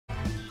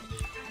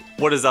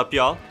What is up,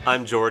 y'all?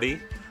 I'm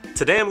Jordy.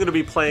 Today I'm going to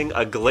be playing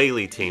a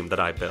Glalie team that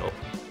I built.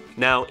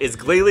 Now, is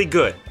Glalie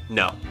good?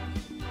 No.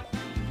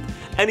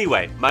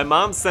 Anyway, my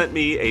mom sent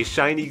me a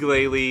shiny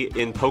Glalie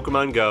in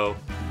Pokemon Go,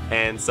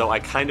 and so I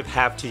kind of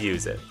have to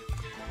use it.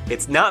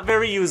 It's not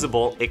very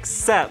usable,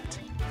 except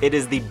it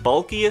is the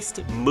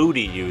bulkiest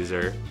Moody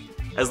user,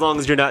 as long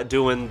as you're not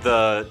doing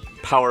the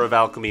Power of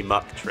Alchemy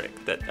muck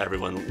trick that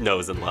everyone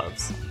knows and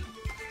loves.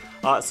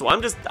 So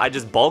I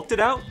just bulked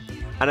it out,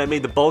 and I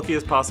made the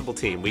bulkiest possible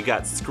team. We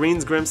got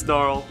Screens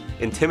Grimmsnarl,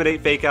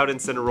 Intimidate Fake Out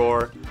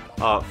Incineroar,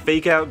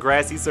 Fake Out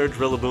Grassy Surge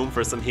Rillaboom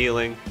for some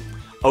healing,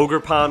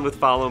 Ogerpon with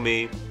Follow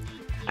Me,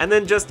 and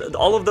then just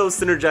all of those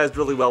synergized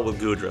really well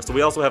with Goodra. So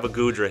we also have a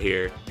Goodra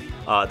here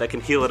that can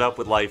heal it up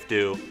with Life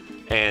Dew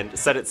and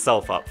set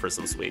itself up for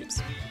some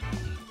sweeps.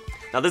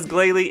 Now this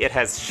Glalie, it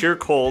has Sheer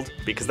Cold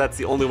because that's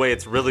the only way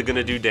it's really going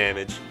to do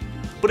damage.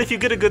 But if you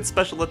get a good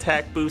special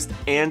attack boost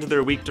and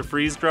they're weak to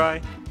Freeze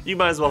Dry, you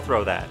might as well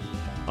throw that.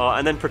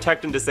 And then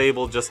Protect and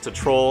Disable just to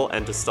troll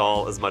and to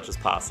stall as much as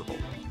possible.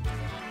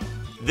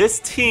 This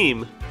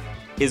team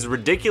is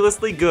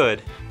ridiculously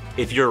good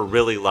if you're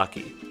really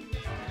lucky.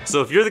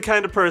 So if you're the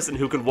kind of person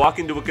who can walk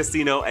into a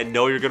casino and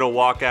know you're going to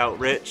walk out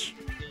rich,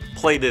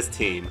 play this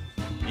team.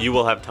 You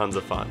will have tons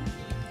of fun.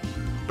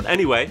 But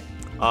anyway,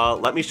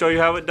 let me show you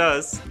how it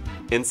does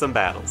in some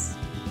battles.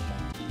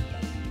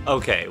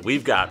 Okay,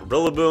 we've got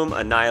Rillaboom,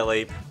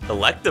 Annihilate,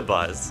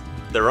 Electabuzz,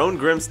 their own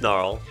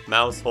Grimmsnarl,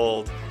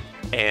 Mousehold,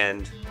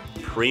 and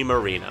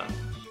Primarina.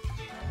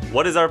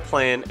 What is our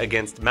plan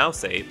against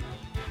Mouseape?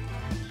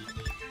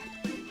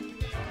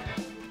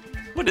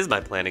 What is my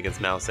plan against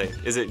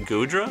Mouseape? Is it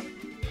Goodra?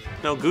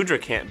 No, Goodra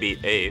can't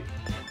beat Ape.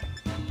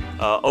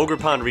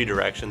 Ogerpon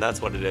Redirection,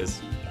 that's what it is.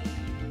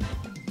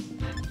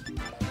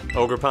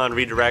 Ogerpon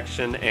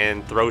Redirection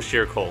and throw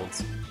Sheer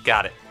Colds.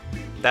 Got it.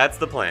 That's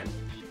the plan.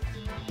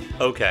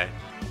 Okay.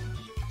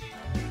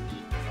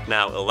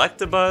 Now,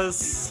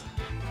 Electabuzz,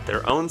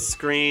 their own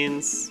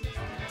screens.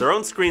 Their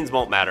own screens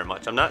won't matter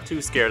much. I'm not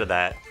too scared of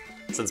that,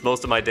 since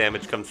most of my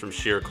damage comes from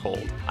Sheer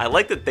Cold. I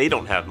like that they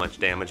don't have much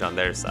damage on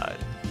their side.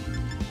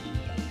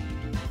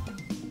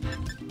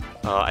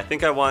 I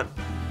think I want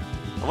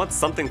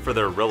something for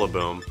their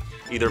Rillaboom.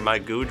 Either my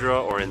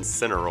Goodra or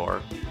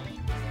Incineroar.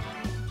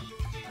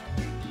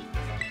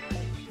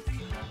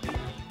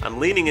 I'm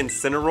leaning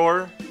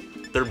Incineroar.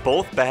 They're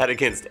both bad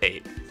against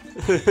Ape.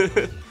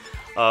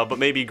 But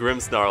maybe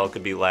Grimmsnarl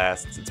could be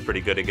last. It's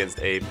pretty good against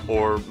Ape.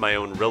 Or my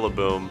own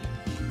Rillaboom.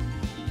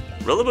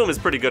 Rillaboom is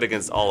pretty good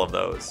against all of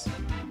those.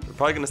 They're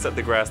probably going to set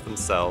the grass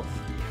themselves.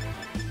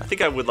 I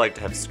think I would like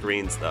to have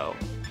screens, though.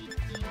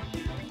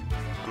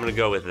 I'm going to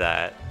go with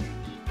that.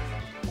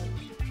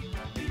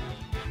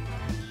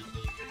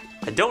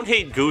 I don't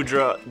hate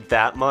Goodra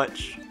that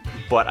much,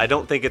 but I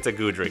don't think it's a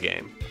Goodra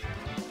game.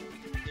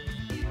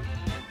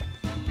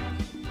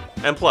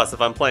 And plus,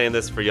 if I'm playing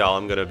this for y'all,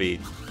 I'm going to be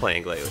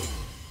playing Glalie.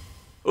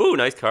 Ooh,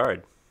 nice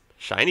card.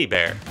 Shiny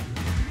Bear.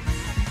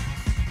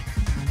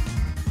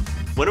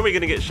 When are we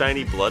going to get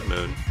Shiny Blood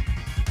Moon?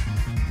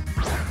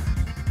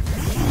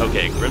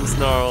 Okay,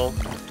 Grimmsnarl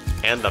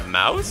and the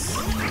mouse?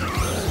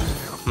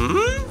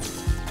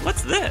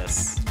 What's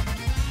this?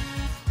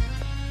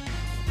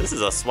 This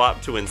is a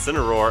swap to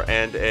Incineroar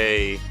and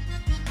a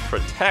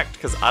Protect,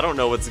 because I don't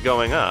know what's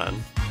going on.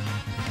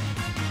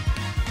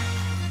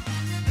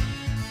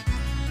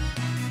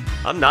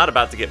 I'm not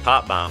about to get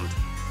pop bombed.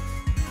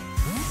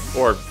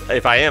 Or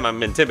if I am,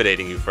 I'm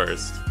intimidating you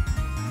first.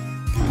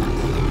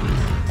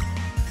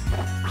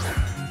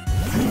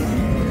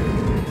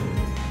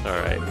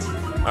 Alright.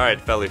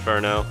 Alright,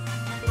 Feliferno.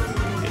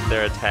 Get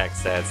their attack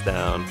stats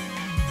down.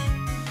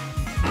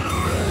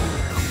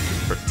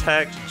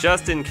 Protect,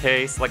 just in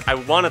case. Like, I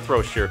want to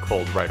throw Sheer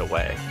Cold right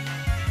away.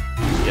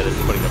 Yeah,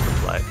 they're putting up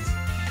Reflect.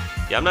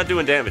 Yeah, I'm not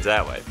doing damage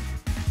that way.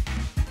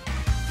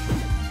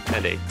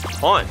 And a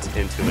taunt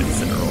into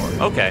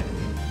Incineroar. Okay.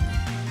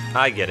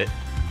 I get it.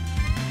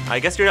 I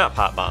guess you're not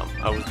Pop Bomb.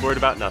 I was worried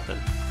about nothing.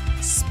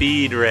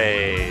 Speed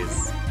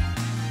Raise.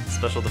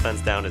 Special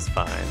defense down is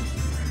fine.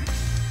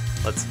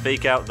 Let's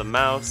fake out the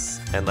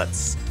mouse and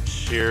let's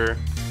sheer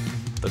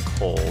the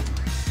cold.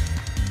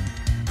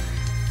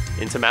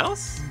 Into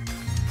mouse?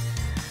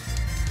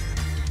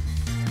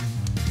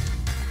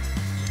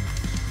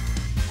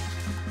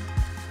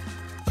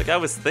 Like, I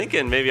was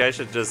thinking maybe I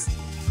should just...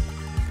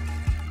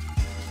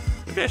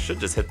 Maybe I should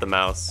just hit the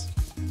mouse.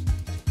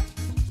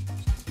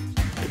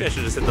 Maybe I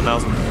should just hit the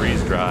mouse with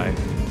Freeze Dry.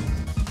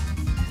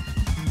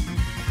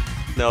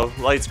 No,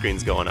 light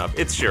screen's going up.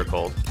 It's Sheer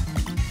Cold.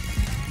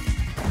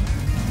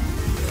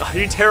 Are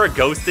you Tera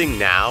ghosting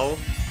now?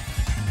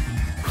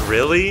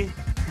 Really?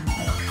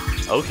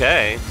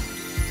 Okay.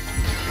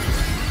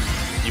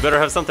 You better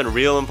have something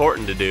real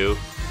important to do.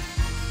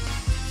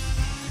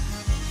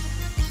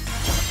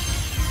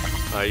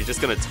 Are you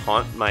just gonna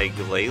taunt my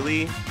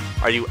Glalie?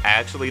 Are you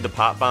actually the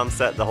Pop Bomb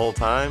set the whole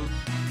time?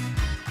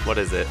 What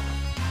is it?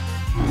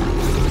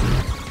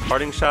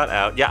 Parting Shot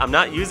out. Yeah, I'm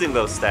not using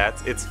those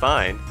stats. It's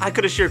fine. I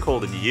could have Sheer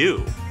Colded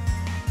you.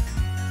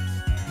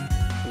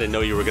 I didn't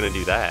know you were gonna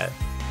do that.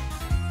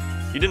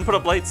 You didn't put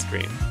up light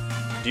screen.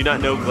 Do you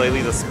not know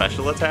Glalie's a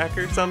special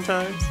attacker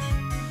sometimes?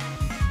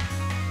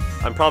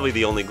 I'm probably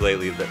the only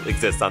Glalie that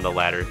exists on the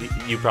ladder.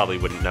 You probably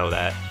wouldn't know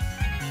that.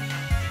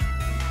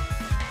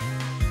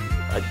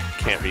 I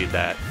can't read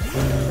that.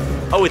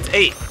 Oh, it's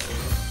 8.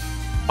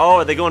 Oh,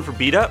 are they going for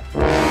beat up?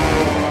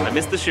 I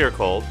missed the sheer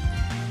cold.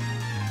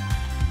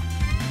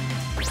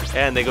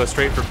 And they go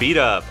straight for beat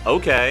up.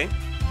 Okay.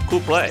 Cool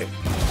play.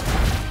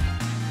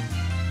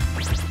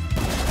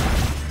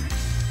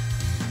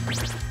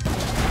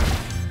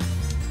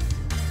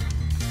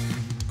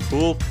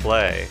 Cool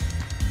play.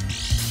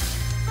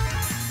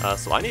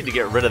 So I need to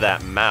get rid of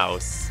that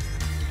mouse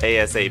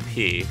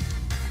ASAP.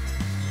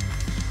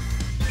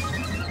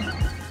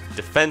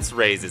 Defense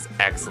raise is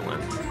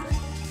excellent.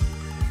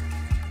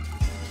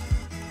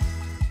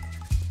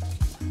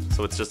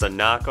 So it's just a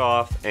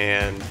knockoff,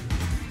 and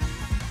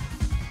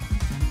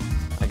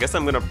I guess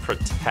I'm gonna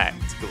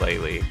protect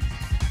Glalie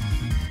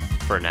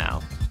for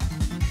now.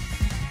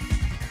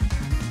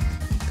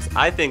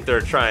 I think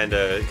they're trying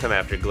to come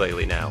after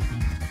Glalie now.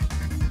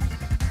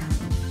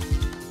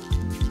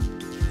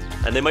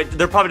 And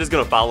they're probably just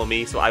gonna follow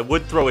me, so I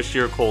would throw a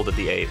sheer cold at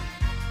the 8.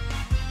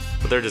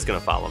 But they're just gonna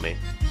follow me.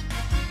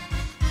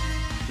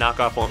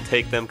 Knockoff won't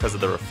take them because of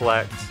the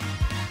reflect.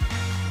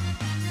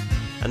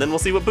 And then we'll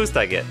see what boost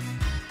I get.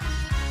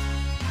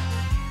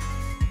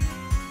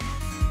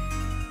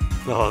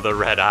 Oh, the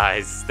red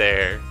eyes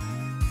stare.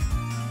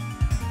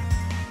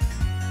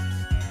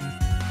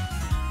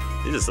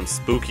 These are some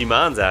spooky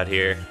mons out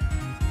here.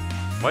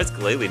 Why is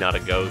Glalie not a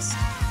ghost?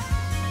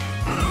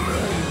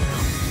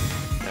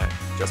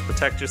 Just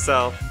protect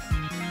yourself.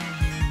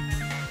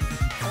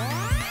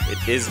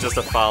 It is just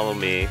a follow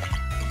me.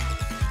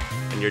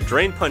 And your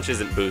Drain Punch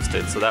isn't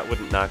boosted, so that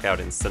wouldn't knock out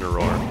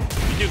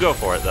Incineroar. You do go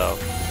for it, though.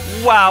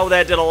 Wow,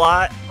 that did a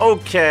lot.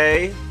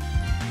 Okay.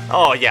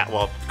 Oh, yeah,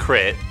 well,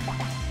 crit.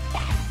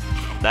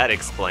 That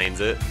explains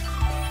it.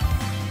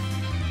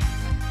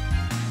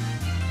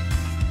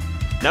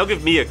 Now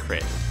give me a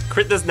crit.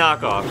 Crit this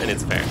knockoff, and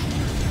it's fair.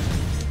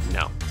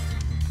 No.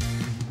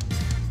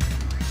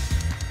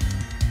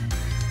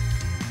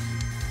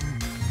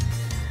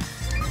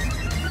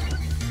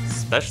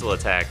 Special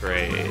attack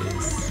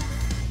raise.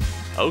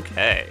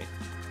 Okay.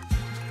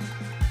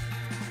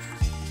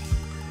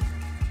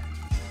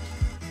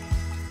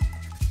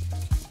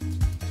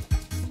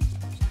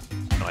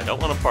 No, I don't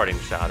want to parting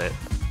shot it.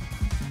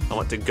 I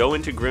want to go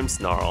into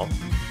Grimmsnarl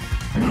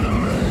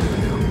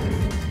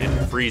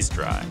and freeze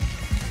dry.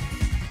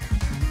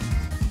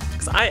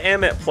 Because I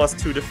am at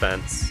 +2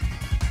 defense,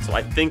 so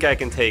I think I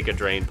can take a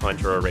Drain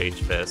Punch or a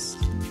Rage Fist.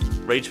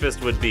 Rage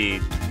Fist would be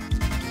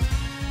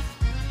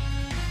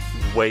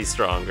way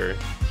stronger,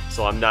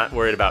 so I'm not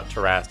worried about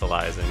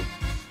terastallizing.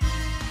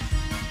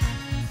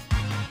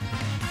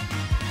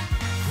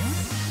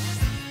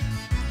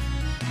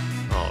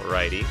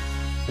 Alrighty.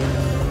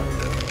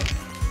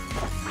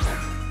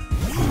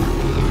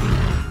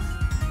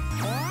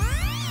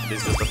 It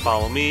is just to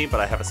follow me, but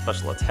I have a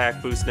special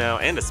attack boost now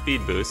and a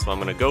speed boost, so I'm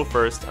gonna go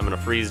first. I'm gonna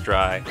freeze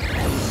dry,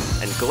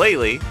 and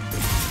Glalie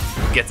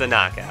gets a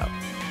knockout.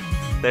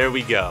 There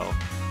we go.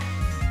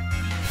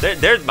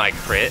 There's my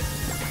crit.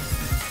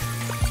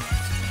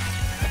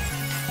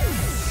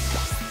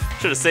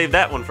 Should have saved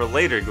that one for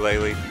later,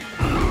 Glalie.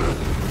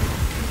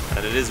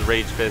 And it is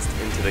Rage Fist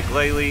into the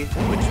Glalie,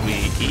 which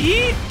we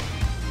eat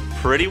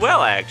pretty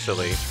well,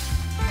 actually.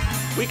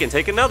 We can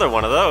take another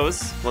one of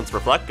those once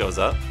Reflect goes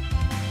up.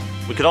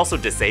 We could also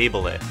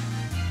disable it.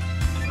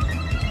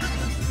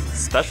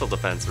 Special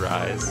defense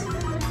rise.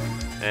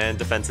 And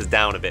defense is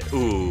down a bit.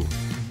 Ooh.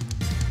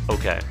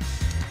 Okay.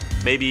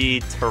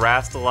 Maybe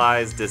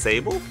Terastallize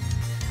disable?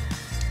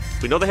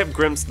 We know they have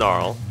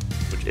Grimmsnarl,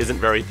 which isn't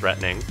very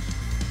threatening.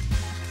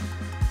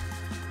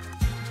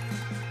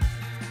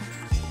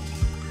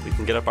 We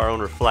can get up our own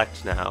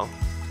Reflect now,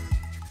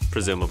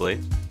 presumably.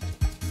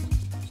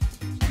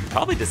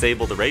 Probably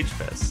disable the Rage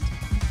Fist.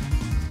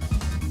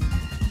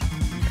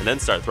 And then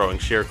start throwing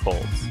sheer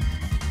colds.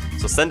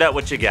 So send out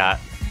what you got.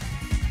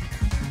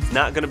 It's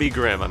not gonna be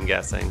Grim, I'm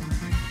guessing.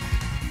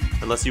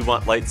 Unless you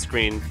want light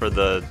screen for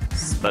the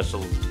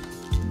special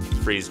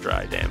freeze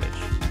dry damage.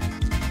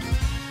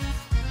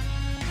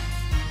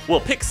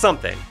 We'll pick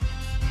something.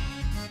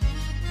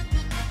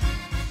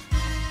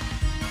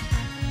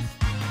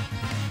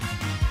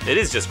 It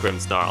is just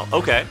Grimmsnarl.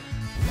 Okay.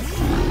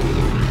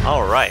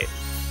 Alright.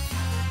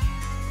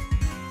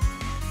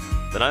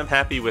 Then I'm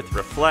happy with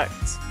Reflect.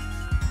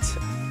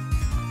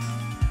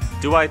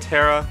 Do I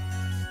Tera?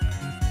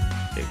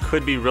 It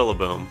could be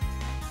Rillaboom.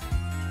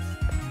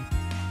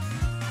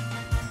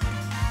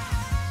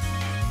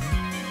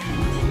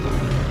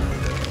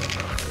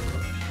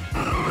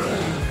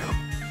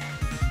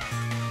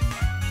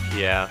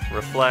 Yeah,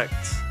 Reflect,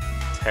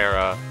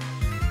 Tera,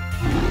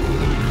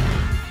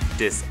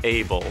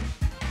 disable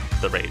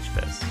the Rage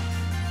Fist.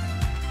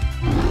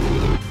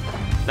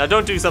 Now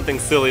don't do something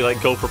silly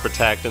like go for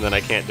Protect and then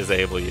I can't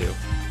disable you.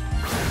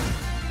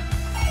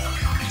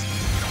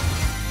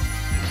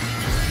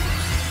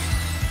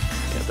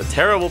 Yeah, The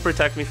Tera will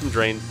protect me from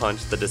Drain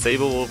Punch. The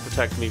Disable will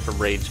protect me from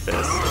Rage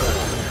Fist.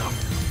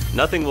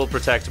 Nothing will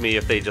protect me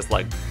if they just,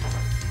 like,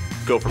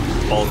 go for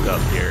bulk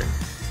up here.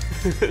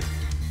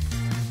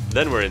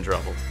 Then we're in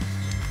trouble.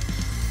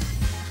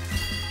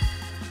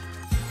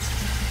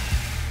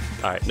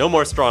 Alright, no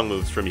more strong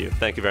moves from you.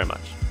 Thank you very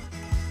much.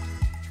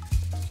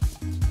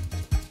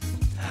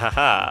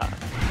 Haha.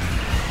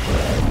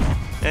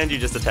 And you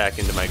just attack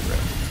into my grip.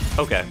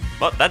 Okay,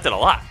 well, that did a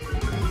lot.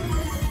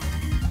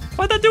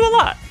 Why'd that do a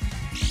lot?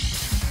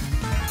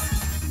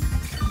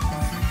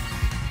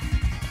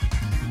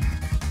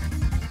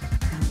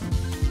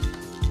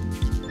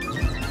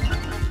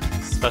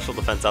 Special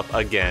defense up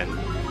again.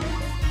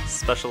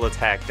 Special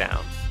attack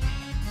down.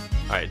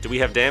 Alright, do we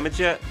have damage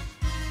yet?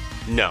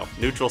 No,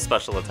 neutral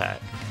special attack.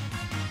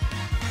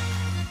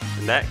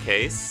 In that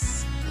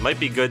case, it might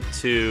be good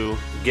to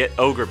get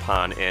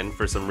Ogerpon in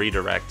for some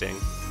redirecting.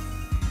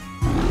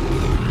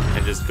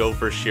 And just go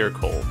for Sheer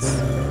Colds.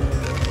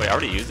 Wait, I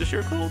already used a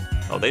Sheer Cold?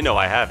 Oh, they know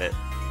I have it.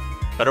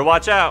 Better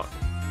watch out!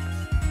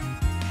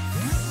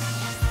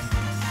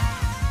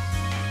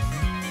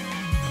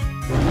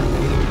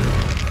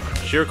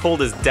 Sheer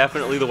Cold is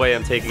definitely the way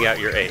I'm taking out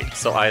your 8.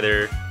 So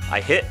either I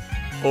hit,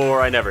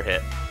 or I never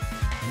hit.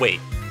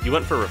 Wait, you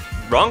went for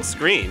wrong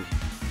screen.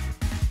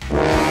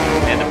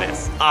 And a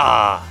miss.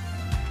 Ah!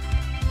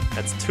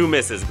 That's 2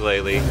 misses,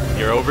 Glalie.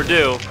 You're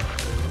overdue.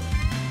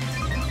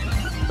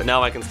 But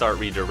now I can start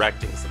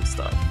redirecting some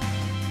stuff.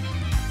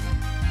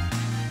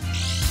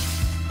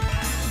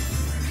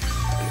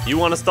 And if you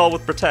want to stall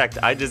with Protect,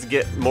 I just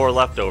get more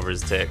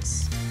Leftovers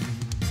ticks.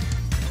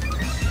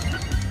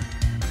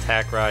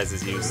 Attack Rise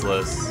is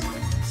useless.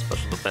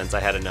 Special Defense,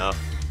 I had enough.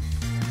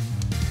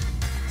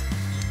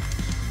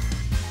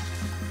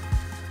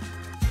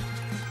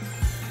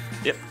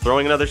 Yep,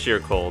 throwing another Sheer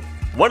Cold.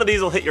 One of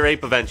these will hit your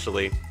ape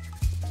eventually.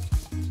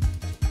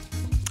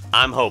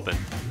 I'm hoping.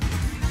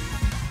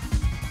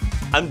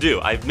 I'm due.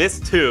 I've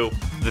missed 2.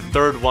 The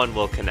third one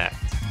will connect.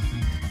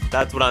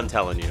 That's what I'm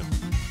telling you.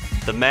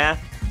 The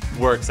math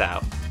works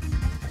out.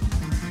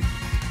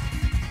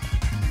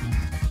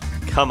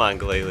 Come on,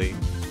 Glalie.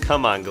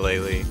 Come on,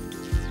 Glalie.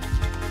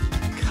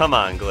 Come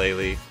on,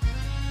 Glalie.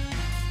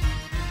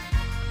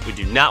 We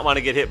do not want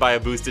to get hit by a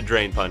boosted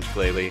Drain Punch,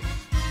 Glalie.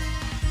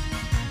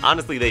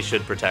 Honestly, they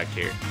should protect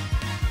here.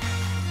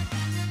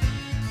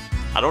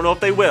 I don't know if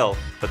they will,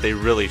 but they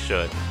really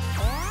should.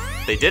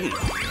 They didn't.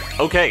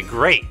 Okay,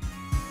 great.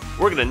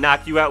 We're gonna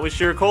knock you out with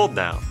Sheer Cold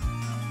now.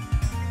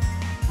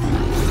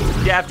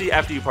 Yeah,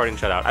 after you parting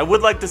shutout. I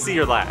would like to see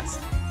your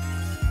last.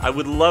 I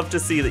would love to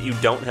see that you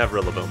don't have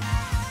Rillaboom.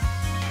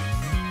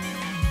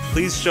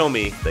 Please show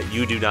me that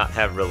you do not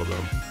have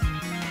Rillaboom.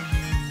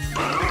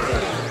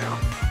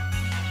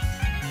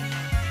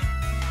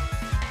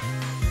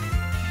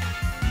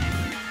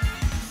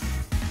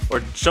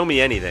 Or show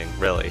me anything,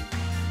 really.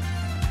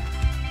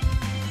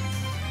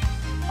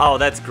 Oh,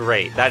 that's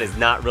great. That is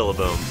not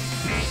Rillaboom.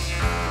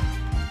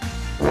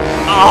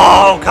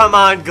 Oh, come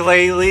on,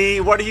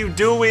 Glalie! What are you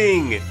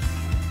doing?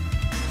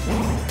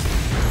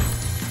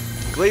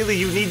 Glalie,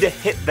 you need to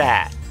hit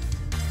that.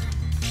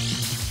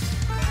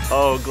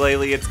 Oh,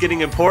 Glalie, it's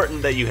getting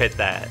important that you hit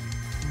that.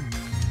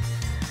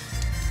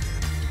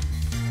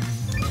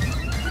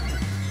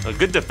 A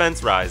good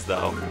defense rise,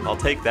 though. I'll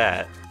take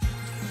that.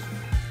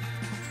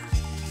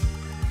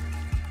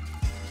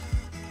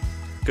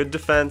 Good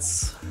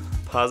defense,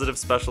 positive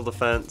special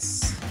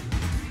defense.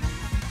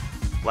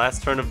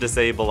 Last turn of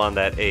Disable on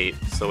that 8,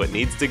 so it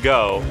needs to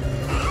go.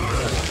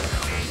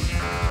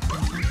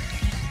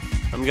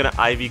 I'm gonna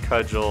Ivy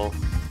Cudgel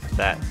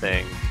that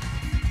thing.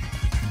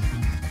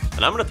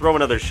 And I'm gonna throw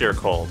another Sheer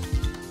Cold.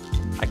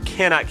 I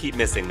cannot keep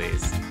missing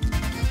these.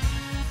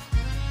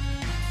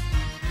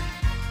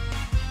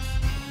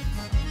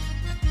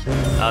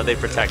 They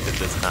protected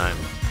this time.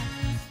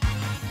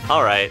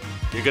 Alright,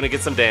 you're gonna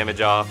get some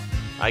damage off.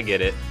 I get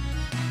it.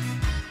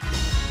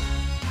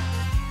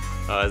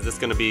 Is this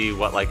gonna be,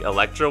 what, like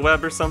Electro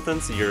Web or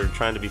something? So you're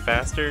trying to be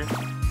faster?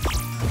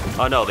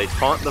 Oh no, they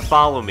taunt the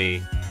follow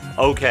me.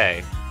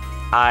 Okay,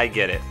 I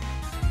get it.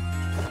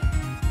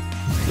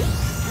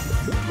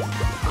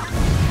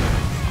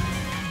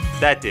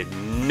 That did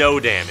no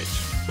damage.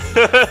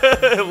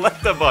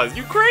 Leftovers,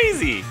 you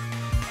crazy!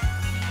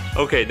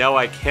 Okay, now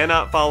I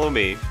cannot follow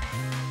me.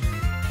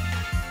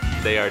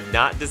 They are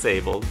not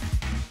disabled.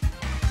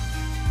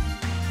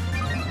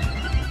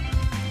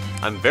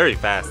 I'm very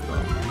fast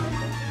though.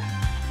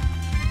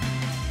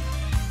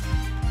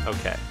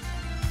 Okay.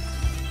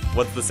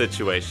 What's the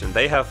situation?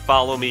 They have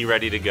Follow Me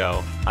ready to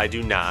go. I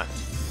do not.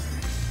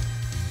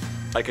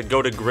 I could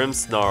go to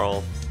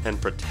Grimmsnarl and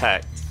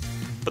Protect,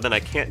 but then I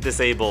can't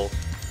disable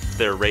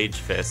their Rage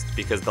Fist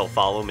because they'll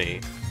follow me.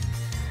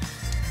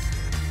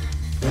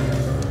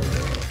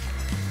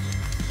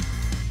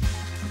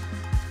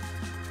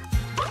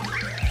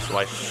 So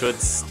I should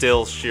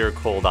still Sheer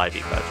Cold Ivy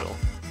Cudgel.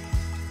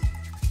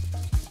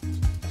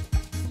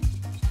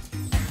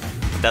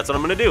 That's what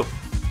I'm gonna do.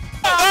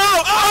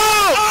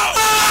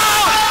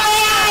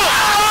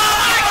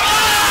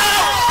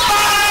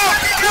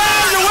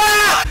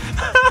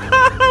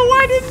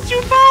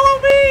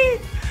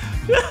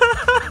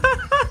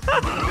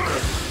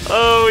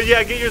 but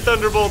yeah, get your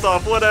Thunderbolt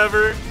off,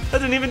 whatever.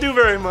 That didn't even do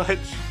very much.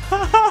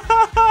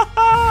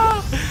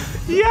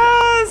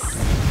 Yes!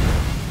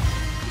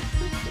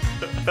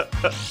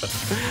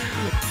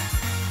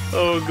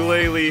 Oh,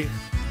 Glalie.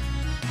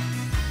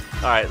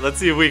 Alright, let's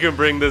see if we can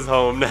bring this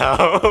home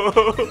now.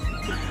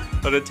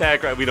 An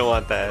attack, right? We don't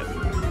want that.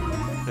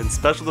 And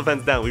special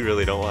defense down, we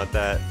really don't want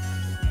that.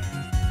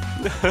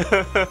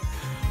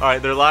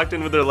 Alright, they're locked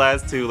in with their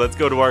last two. Let's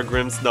go to our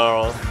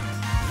Grimmsnarl.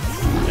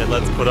 And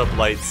let's put up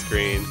Light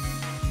Screen.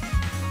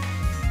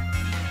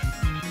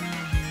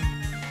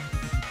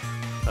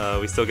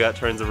 We still got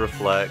turns of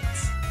Reflect.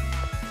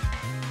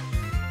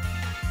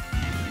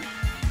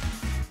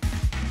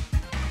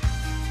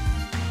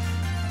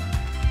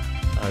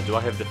 Do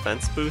I have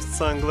defense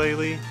boosts on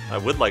Glalie? I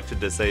would like to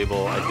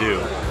disable, I do.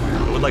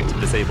 I would like to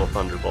disable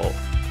Thunderbolt.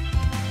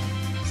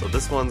 So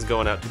this one's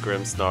going out to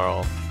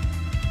Grimmsnarl.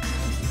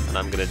 And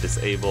I'm gonna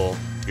disable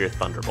your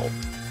Thunderbolt.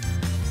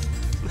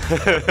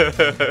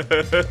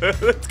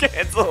 It's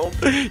canceled!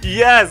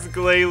 Yes,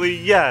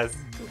 Glalie, yes!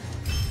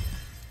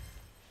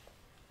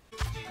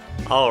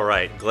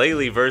 Alright,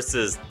 Glalie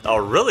versus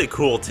a really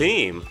cool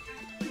team.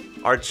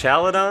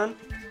 Archaladon,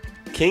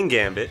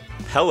 Kingambit,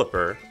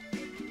 Pelipper,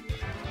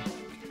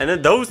 and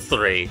then those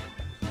three.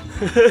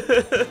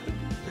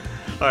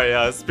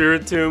 Alright,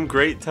 Spiritomb,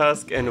 Great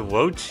Tusk, and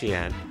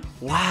Wo-Chien.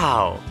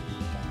 Wow.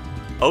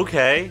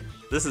 Okay,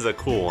 this is a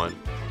cool one.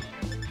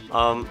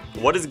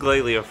 What is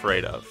Glalie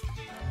afraid of?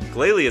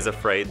 Glalie is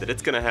afraid that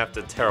it's gonna have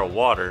to Tera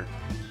Water,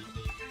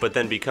 but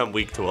then become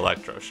weak to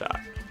Electroshock.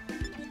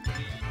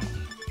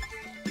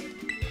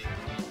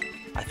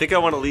 I think I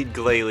want to lead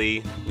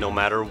Glalie no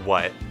matter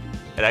what.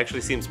 It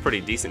actually seems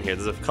pretty decent here.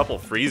 There's a couple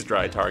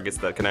freeze-dry targets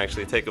that can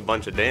actually take a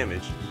bunch of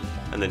damage.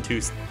 And then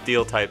 2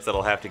 steel types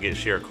that'll have to get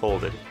sheer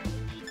colded.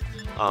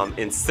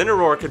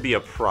 Incineroar could be a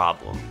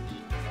problem.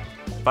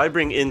 If I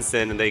bring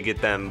Incin and they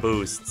get them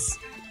boosts,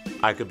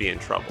 I could be in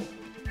trouble.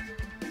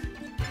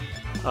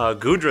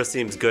 Goodra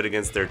seems good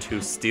against their 2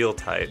 steel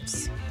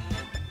types.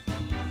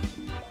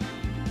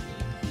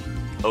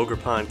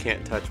 Ogerpon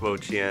can't touch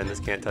Wo-Chien. This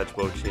can't touch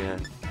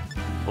Wo-Chien.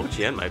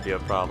 Wo-Chien might be a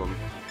problem.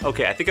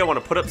 Okay, I think I want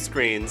to put up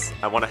screens.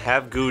 I want to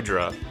have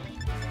Goodra.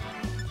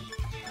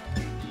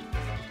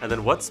 And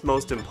then what's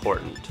most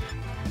important?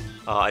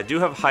 I do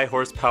have high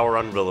horsepower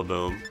on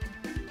Rillaboom.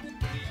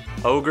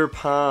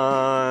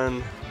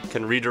 Ogerpon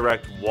can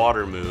redirect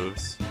water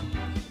moves.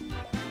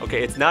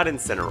 Okay, it's not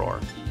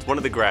Incineroar. It's one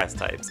of the grass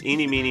types.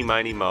 Eeny, meeny,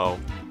 miny, mo.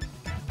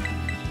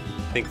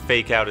 I think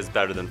Fake Out is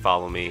better than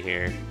Follow Me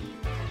here.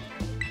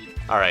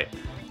 Alright.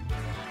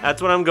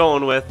 That's what I'm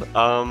going with.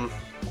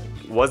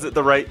 Was it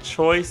the right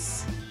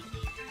choice?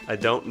 I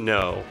don't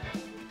know.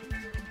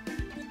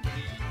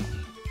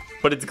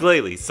 But it's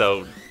Glalie,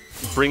 so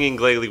bringing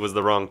Glalie was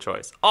the wrong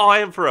choice. Oh, I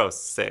am Feroce.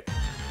 Sick.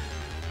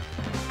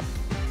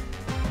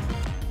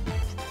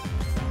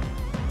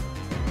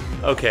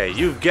 Okay,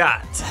 you've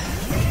got...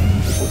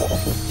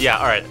 Yeah,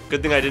 alright.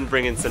 Good thing I didn't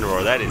bring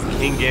Incineroar. That is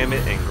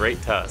Kingambit and Great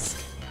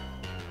Tusk.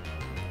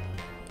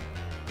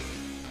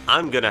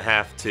 I'm gonna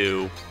have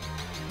to...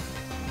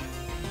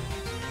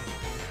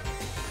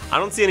 I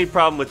don't see any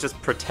problem with just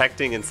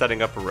protecting and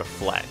setting up a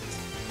Reflect.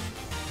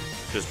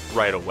 Just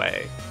right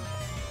away.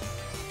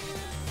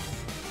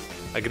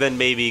 I could then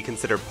maybe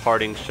consider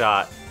Parting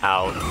Shot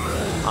out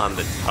on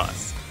the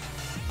Tusk.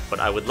 But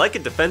I would like a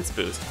defense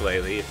boost,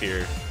 Glalie, if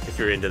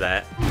you're into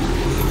that.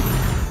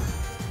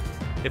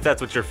 If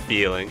that's what you're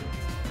feeling.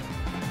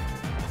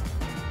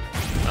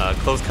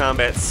 Close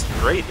combat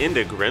straight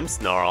into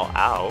Grimmsnarl.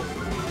 Ow.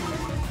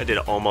 I did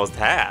almost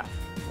half.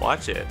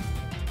 Watch it.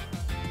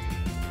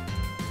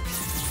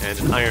 And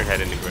an Iron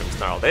Head into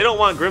Grimmsnarl. They don't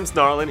want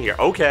Grimmsnarl in here.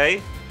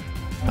 Okay.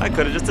 I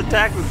could have just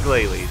attacked with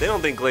Glalie. They don't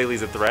think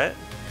Glalie's a threat.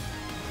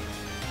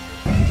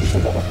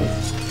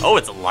 Oh,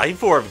 it's a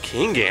Life Orb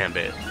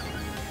Kingambit.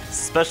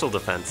 Special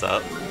defense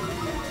up.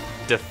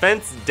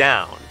 Defense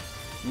down.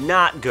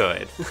 Not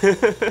good.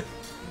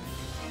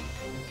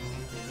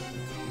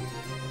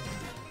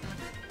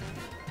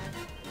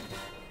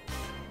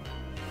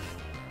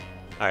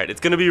 Alright,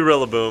 it's gonna be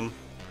Rillaboom.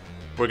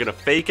 We're gonna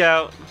Fake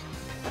Out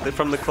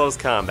from the close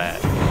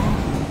combat.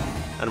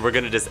 And we're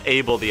gonna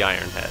disable the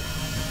Iron Head.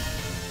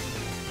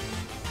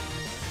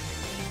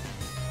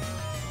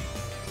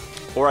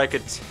 Or I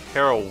could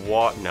Tera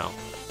Water. No,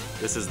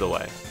 this is the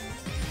way.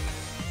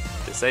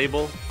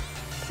 Disable.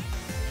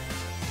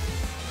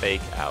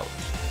 Fake Out.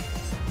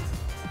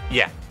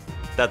 Yeah,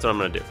 that's what I'm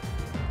gonna do.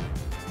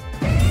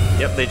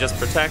 Yep, they just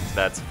protect.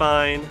 That's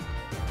fine.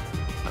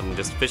 I'm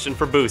just fishing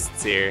for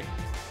boosts here.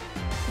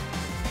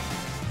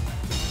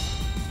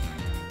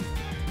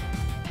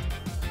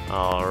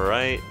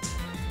 Alright.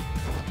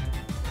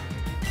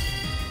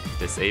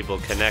 Disable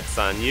connects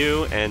on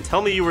you, and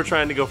tell me you were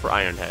trying to go for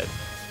Iron Head.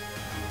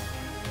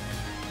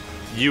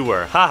 You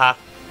were, haha.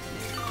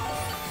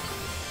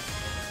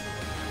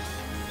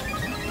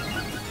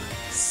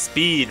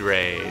 Speed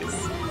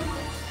Raise.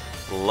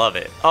 Love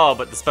it. Oh,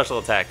 but the special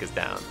attack is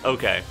down.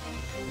 Okay.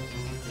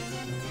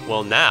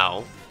 Well,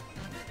 now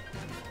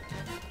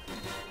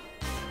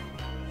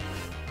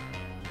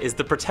Is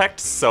the protect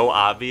so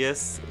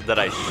obvious that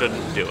I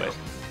shouldn't do it?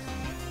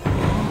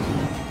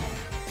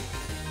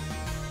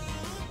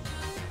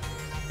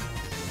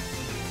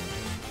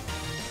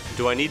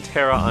 Do I need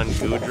Tera on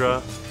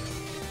Goodra?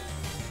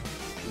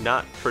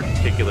 Not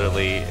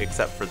particularly,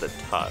 except for the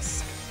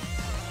Tusk.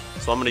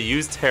 So I'm gonna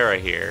use Tera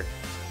here.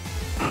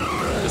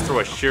 Just throw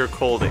a Sheer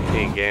Cold at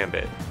King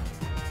Gambit.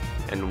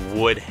 And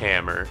Wood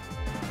Hammer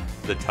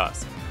the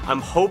Tusk. I'm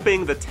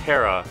hoping the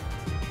Tera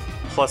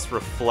plus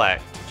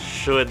Reflect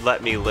should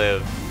let me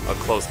live a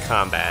close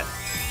combat.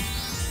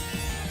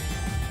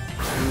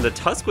 The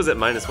Tusk was at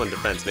 -1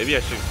 defense. Maybe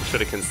I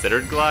should have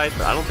considered Glide,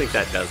 but I don't think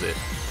that does it.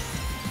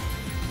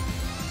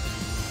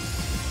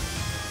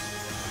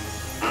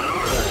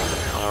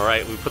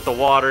 Alright, we put the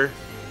water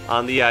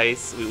on the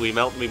ice. We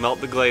melt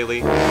the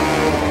Glalie.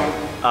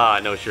 Ah,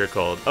 no Sheer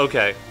Cold.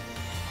 Okay.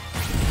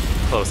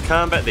 Close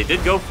combat. They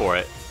did go for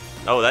it.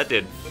 Oh, that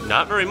did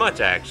not very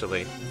much,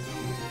 actually.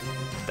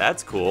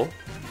 That's cool.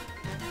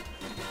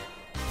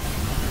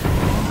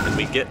 And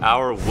we get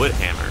our Wood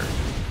Hammer.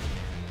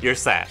 You're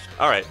sashed.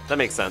 Alright, that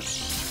makes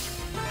sense.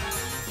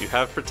 You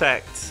have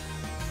Protect.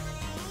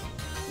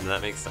 And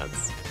that makes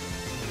sense.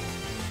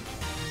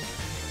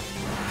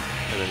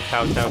 And then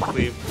Cow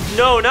Cleave.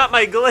 No, not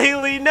my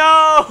Glalie,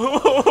 no!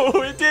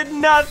 It did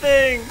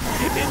nothing!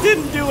 It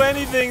didn't do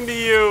anything to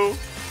you!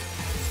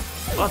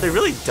 Oh, they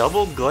really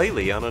doubled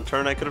Glalie on a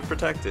turn I could have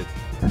protected.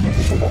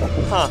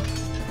 Huh.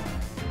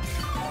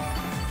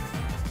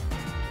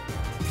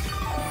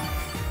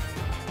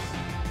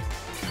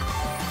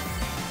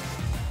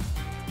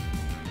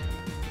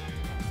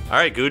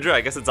 Alright, Goodra,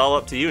 I guess it's all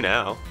up to you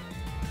now.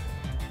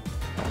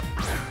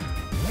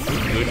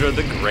 Goodra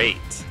the Great.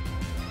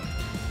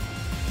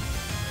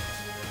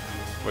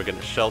 We're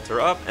gonna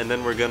Shelter up, and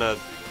then we're gonna...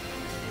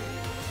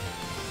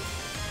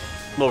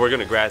 Well, we're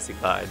gonna Grassy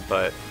Glide,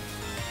 but...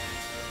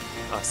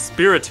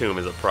 Spiritomb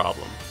is a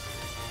problem.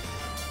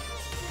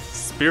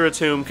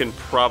 Spiritomb can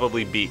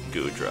probably beat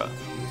Goodra,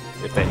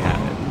 if they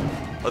have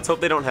it. Let's hope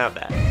they don't have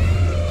that.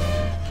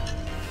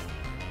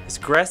 Is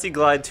Grassy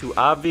Glide too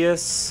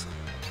obvious?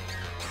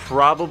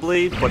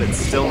 Probably, but it's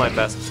still my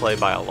best play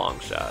by a long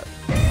shot.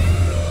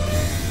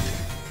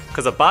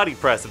 Because a Body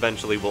Press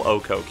eventually will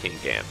OHKO King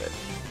Gambit.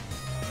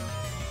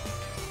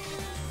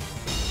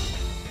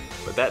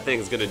 But that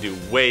thing's gonna do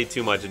way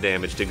too much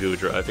damage to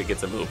Goodra if it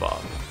gets a move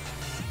off.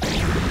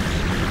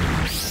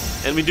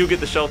 And we do get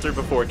the Shelter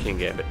before King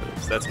Gambit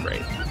moves. That's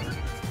great.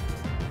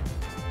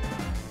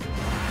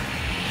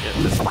 Yep,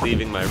 just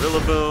leaving my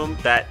Rillaboom.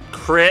 That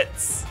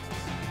crits!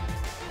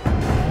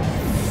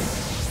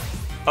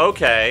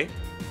 Okay.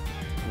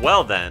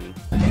 Well then.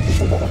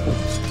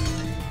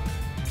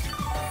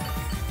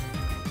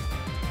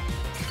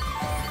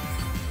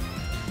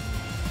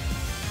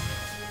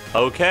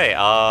 Okay,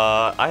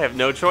 I have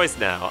no choice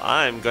now.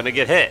 I'm gonna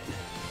get hit.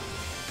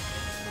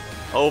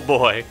 Oh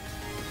boy.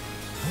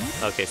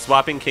 Okay,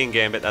 swapping King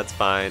Gambit, that's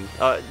fine.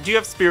 Do you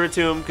have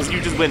Spiritomb? Because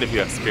you just win if you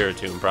have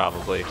Spiritomb,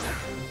 probably.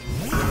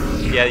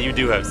 Yeah, you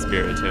do have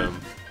Spiritomb.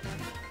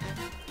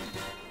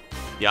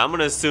 Yeah, I'm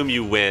gonna assume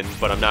you win,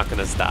 but I'm not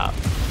gonna stop.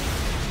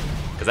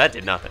 Because that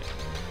did nothing.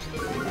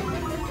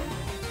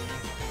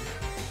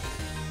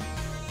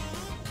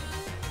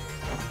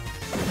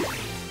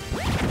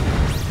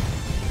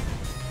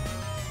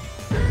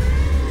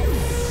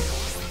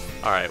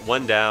 Alright,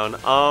 one down.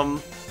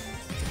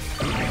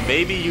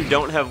 Maybe you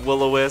don't have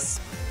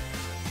Will-O-Wisp.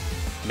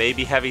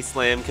 Maybe Heavy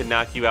Slam can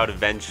knock you out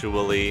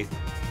eventually.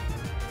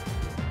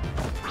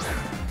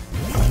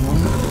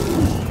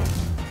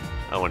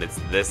 Oh, and it's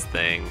this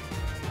thing.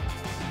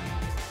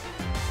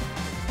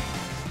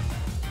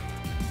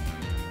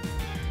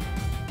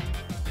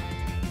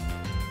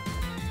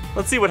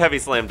 Let's see what Heavy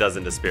Slam does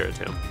into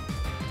Spiritomb.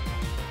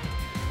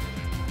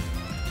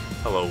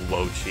 Hello,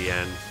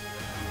 Wo-Chien.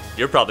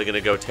 You're probably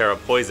gonna go Tera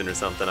Poison or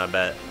something, I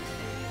bet.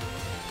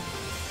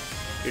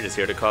 You're just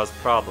here to cause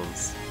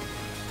problems.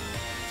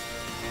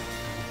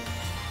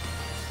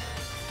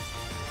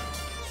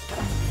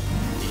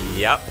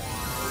 Yep.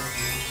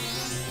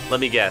 Let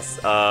me guess.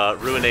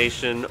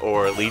 Ruination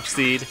or Leech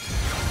Seed?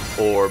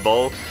 Or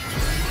both?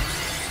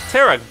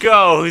 Tera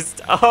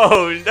Ghost!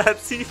 Oh,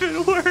 that's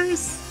even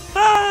worse!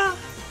 Ah!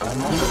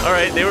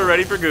 Alright, they were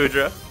ready for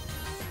Goodra.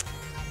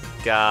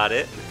 Got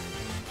it.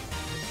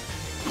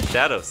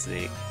 Shadow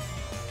Sneak.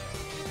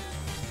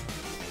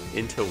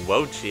 Into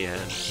Wo-Chien.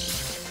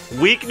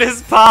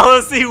 Weakness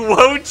policy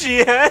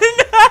Wo-Chien?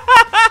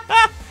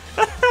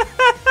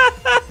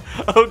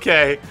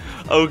 Okay,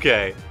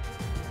 okay.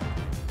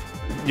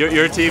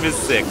 Your team is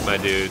sick, my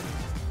dude.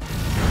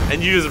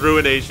 And you use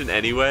Ruination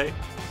anyway?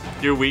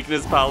 Your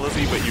weakness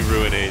policy, but you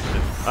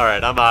Ruination.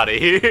 Alright, I'm out of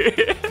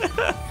here.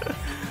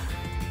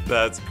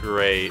 That's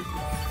great.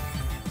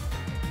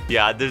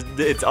 Yeah,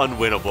 it's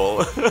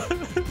unwinnable.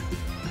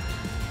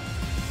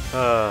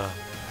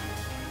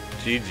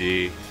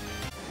 GG.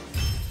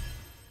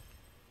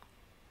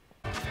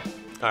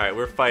 Alright,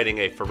 we're fighting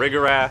a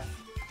Farigiraf,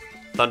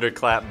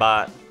 Thunderclap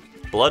bot,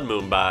 Blood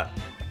Moon bot,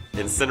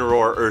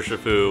 Incineroar,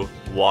 Urshifu,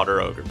 Water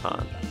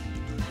Ogerpon.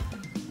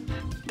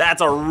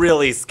 That's a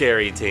really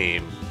scary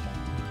team.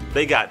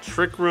 They got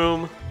Trick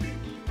Room.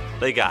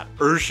 They got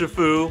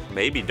Urshifu.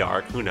 Maybe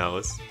Dark, who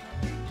knows.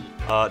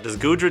 Does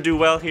Goodra do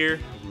well here?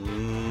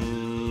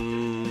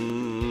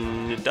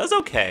 It does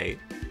okay.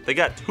 They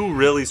got two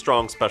really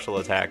strong special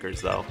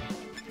attackers, though.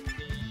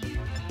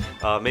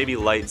 Maybe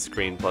Light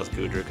Screen plus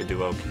Goodra could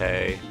do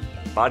okay.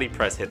 Body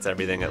Press hits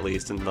everything at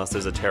least, unless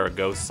there's a Tera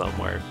Ghost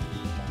somewhere.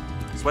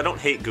 So I don't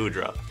hate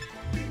Goodra.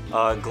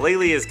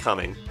 Glalie is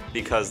coming,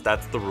 because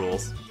that's the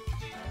rules.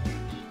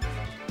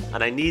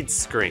 And I need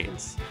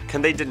screens.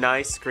 Can they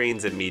deny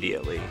screens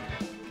immediately?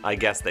 I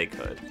guess they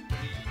could.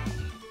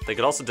 They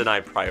could also deny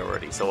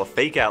priority, so a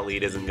fake out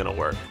lead isn't gonna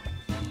work.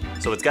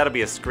 So it's gotta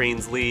be a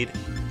screens lead.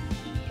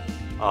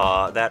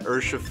 That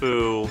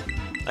Urshifu,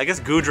 I guess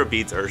Goodra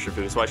beats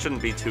Urshifu, so I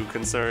shouldn't be too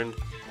concerned.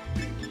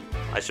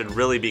 I should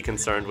really be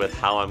concerned with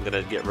how I'm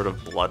gonna get rid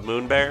of Blood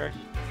Moon Bear.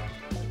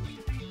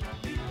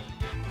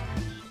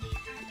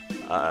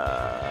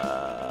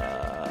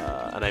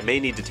 And I may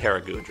need to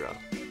Tera Goodra.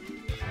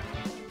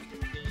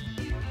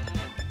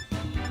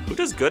 Who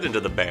does good into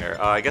the bear?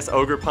 I guess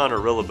Ogerpon or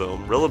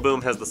Rillaboom.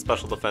 Rillaboom has the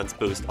special defense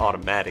boost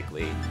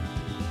automatically.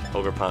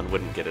 Ogerpon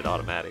wouldn't get it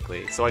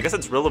automatically. So I guess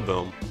it's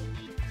Rillaboom.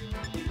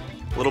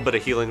 A little bit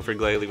of healing for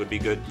Glalie would be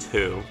good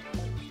too.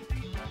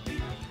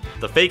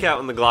 The Fake Out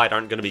and the Glide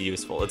aren't going to be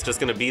useful. It's just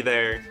going to be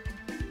there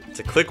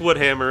to click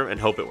Woodhammer and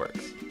hope it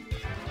works.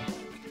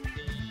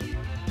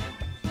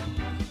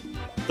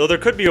 Though there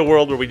could be a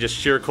world where we just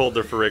Sheer Cold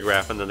their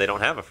Farigiraf and then they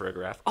don't have a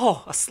Farigiraf.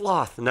 Oh, a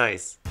Sloth,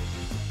 nice.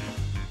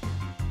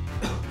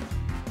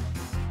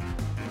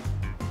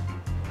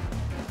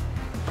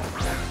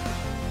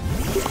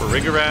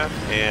 Farigiraf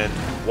and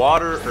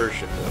Water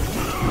Urshifu.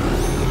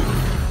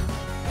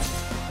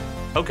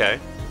 Okay.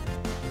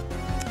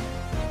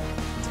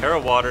 Tera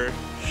Water,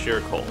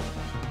 Sheer Cold.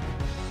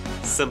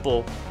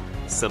 Simple,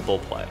 simple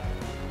play.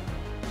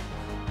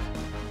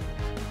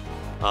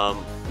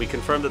 We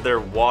confirmed that they're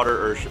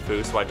Water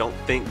Urshifu, so I don't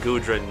think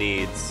Goodra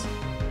needs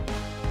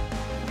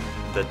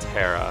the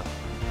Tera.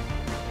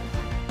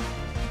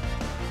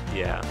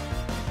 Yeah.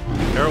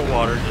 Tera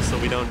Water, just so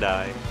we don't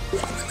die.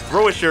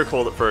 Throw a Sheer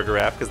Cold at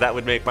Farigiraf, because that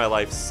would make my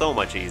life so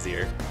much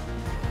easier.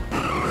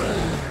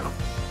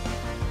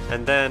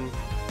 And then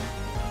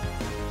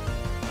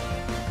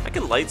I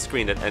can Light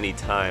Screen at any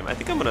time. I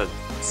think I'm gonna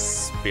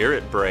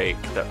Spirit Break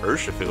the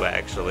Urshifu,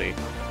 actually.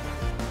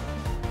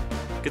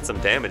 Get some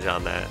damage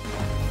on that.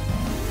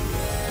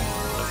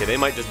 Okay, they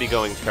might just be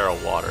going Tera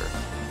Water.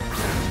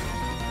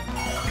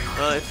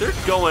 If they're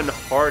going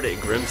hard at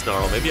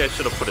Grimmsnarl, maybe I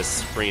should have put a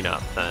screen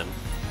up then.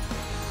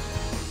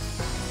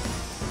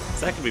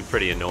 That could be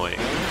pretty annoying.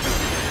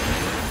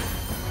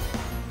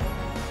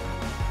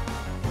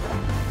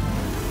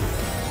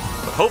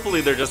 But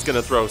hopefully they're just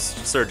gonna throw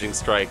Surging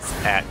Strikes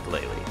at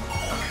Glalie.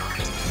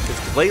 Because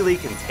Glalie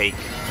can take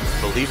it,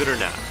 believe it or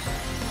not.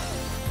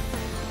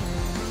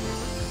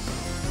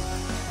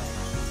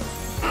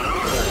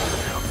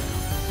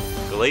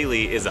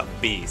 Glalie is a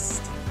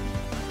beast.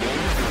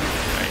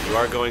 Alright, you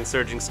are going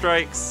Surging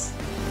Strikes.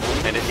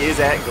 And it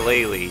is at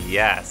Glalie,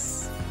 yes.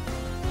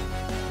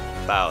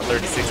 About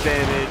 36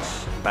 damage,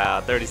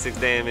 about 36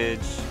 damage.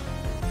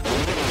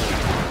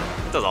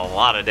 It does a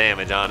lot of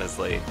damage,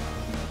 honestly.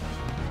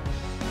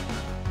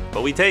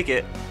 But we take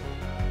it.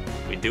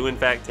 We do, in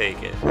fact,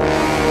 take it.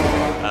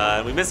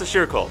 We miss a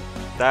Sheer Cold.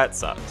 That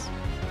sucks.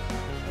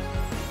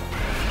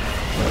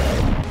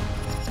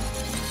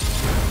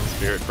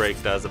 Spirit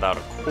Break does about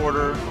a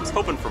quarter. I was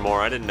hoping for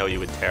more. I didn't know you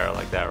would Tera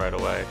like that right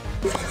away.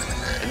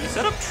 And you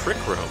set up Trick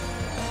Room.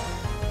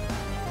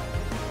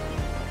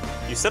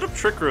 You set up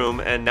Trick Room,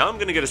 and now I'm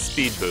gonna get a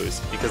speed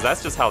boost, because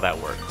that's just how that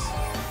works.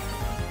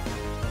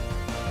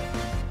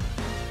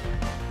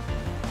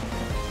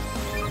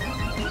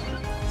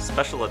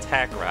 Special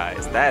attack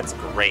rise, that's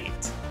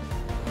great.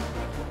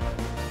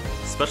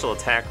 Special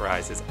attack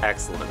rise is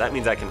excellent. That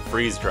means I can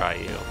freeze dry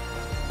you.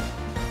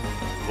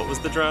 What was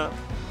the drop?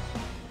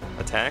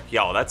 Attack?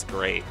 Yo, that's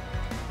great.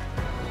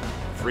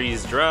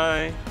 Freeze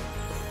dry.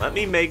 Let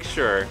me make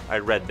sure I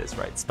read this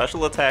right.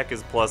 Special attack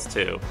is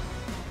 +2.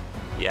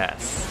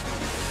 Yes.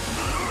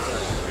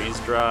 Freeze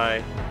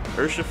dry.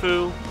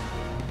 Urshifu.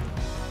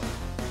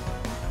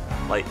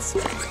 Light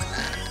Screen.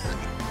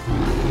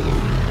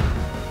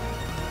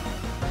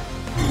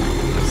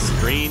 The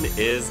screen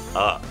is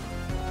up.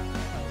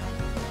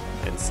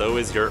 And so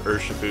is your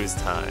Urshifu's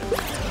time.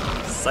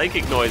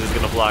 Psychic Noise is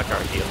going to block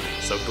our healing.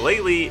 So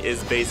Glalie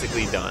is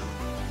basically done.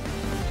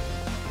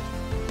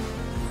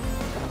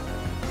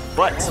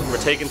 But we're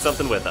taking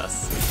something with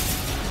us.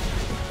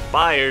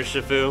 Bye,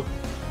 Urshifu.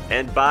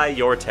 And bye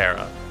your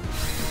Tera.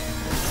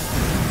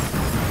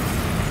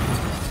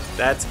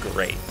 That's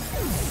great.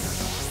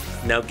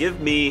 Now give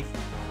me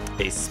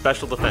a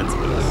special defense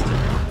boost.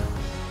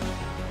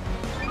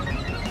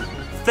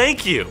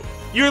 Thank you!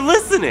 You're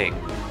listening!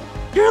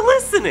 You're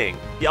listening!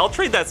 Yeah, I'll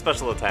trade that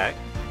special attack.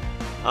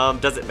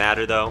 Does it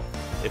matter though?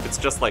 If it's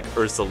just like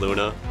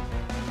Ursaluna,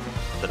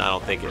 then I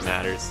don't think it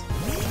matters.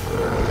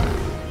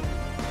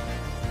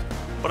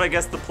 But I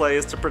guess the play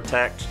is to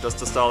protect, just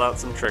to stall out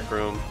some Trick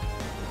Room.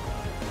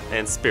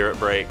 and Spirit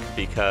Break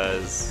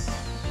because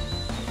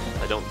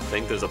I don't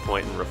think there's a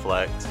point in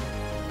Reflect.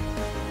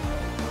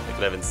 I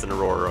could have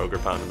Incineroar or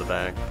Ogerpon in the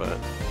back, but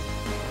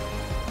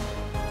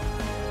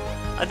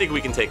I think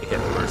we can take a hit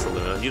from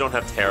Ursaluna. You don't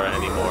have Tera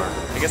anymore.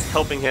 I guess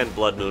Helping Hand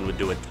Blood Moon would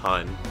do a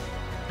ton,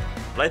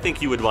 but I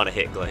think you would want to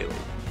hit Glalie.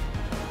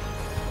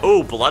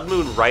 Oh, Blood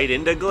Moon right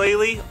into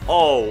Glalie?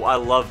 Oh, I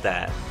love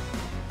that.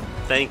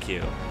 Thank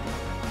you.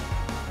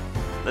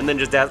 And then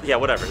just yeah,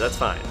 whatever, that's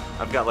fine.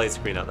 I've got Light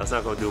Screen out, that's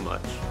not going to do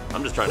much.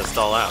 I'm just trying to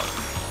stall out.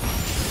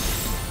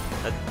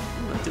 That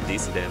did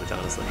decent damage,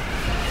 honestly.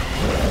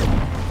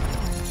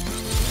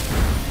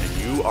 And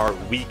you are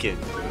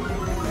weakened.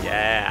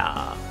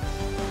 Yeah.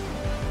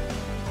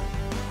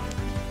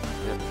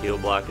 And heal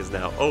block is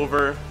now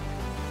over.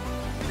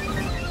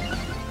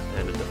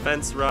 And a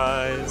defense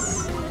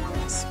rise.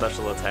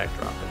 Special attack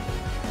dropping.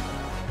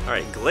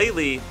 Alright,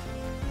 Glalie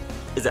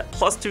is at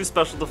 +2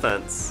 special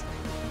defense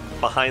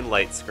behind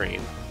Light Screen.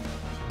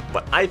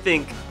 But I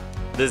think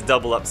this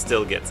double up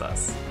still gets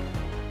us.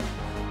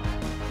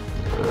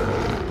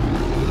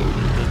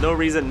 There's no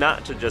reason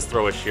not to just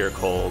throw a Sheer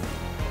Cold.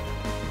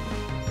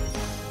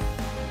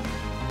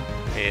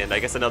 And I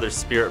guess another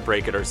Spirit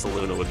Break at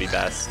Ursaluna would be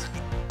best.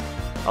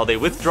 Oh, they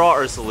withdraw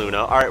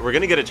Ursaluna. Alright, we're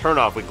gonna get a turn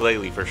off with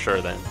Glalie for sure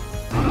then.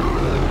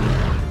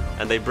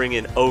 And they bring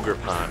in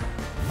Ogerpon.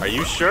 Are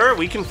you sure?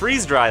 We can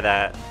freeze dry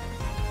that.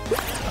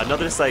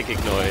 Another Psychic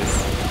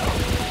Noise.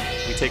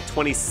 We take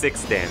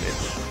 26 damage.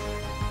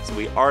 So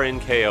we are in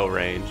KO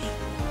range.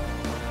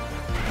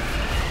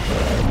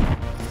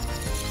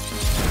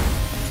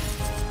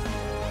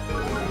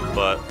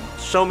 But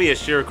show me a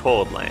Sheer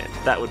Cold land.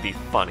 That would be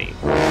funny.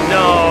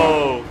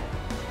 No!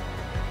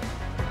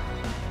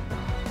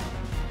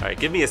 Alright,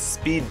 give me a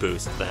speed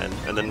boost then.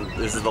 And then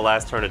this is the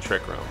last turn of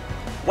Trick Room.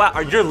 Wow,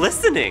 you're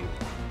listening!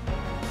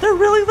 They're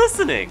really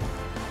listening!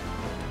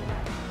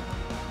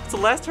 It's the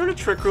last turn of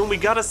Trick Room, we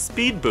got a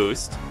speed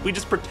boost. We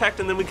just protect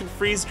and then we can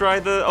freeze dry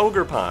the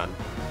Ogerpon.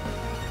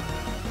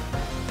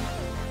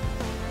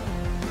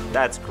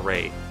 That's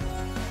great.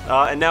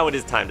 And now it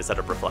is time to set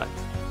up Reflect.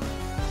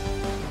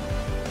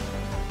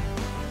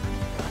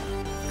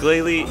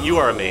 Glalie, you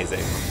are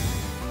amazing.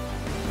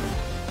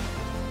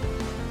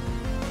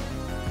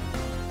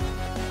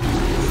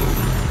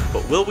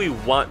 But will we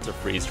want to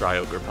freeze dry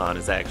Ogerpon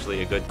is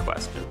actually a good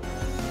question.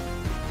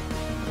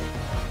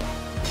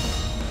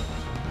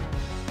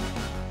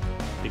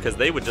 Because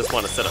they would just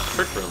want to set up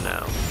Trick Room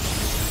now.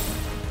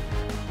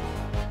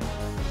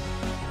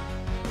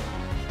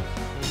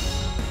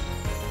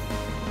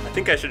 I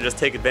think I should just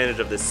take advantage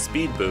of this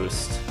speed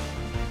boost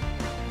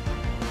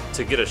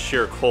to get a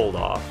Sheer Cold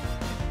off.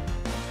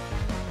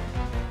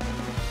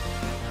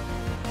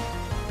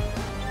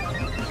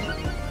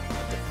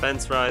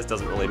 Defense rise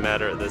doesn't really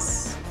matter at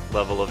this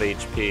level of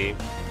HP.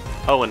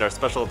 Oh, and our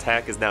special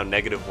attack is now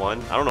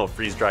 -1. I don't know if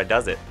Freeze Dry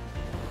does it.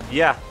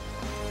 Yeah.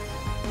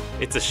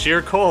 It's a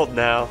Sheer Cold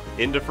now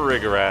into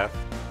Farigiraf.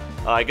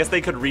 I guess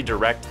they could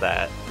redirect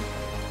that.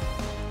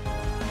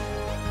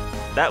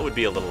 That would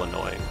be a little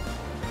annoying.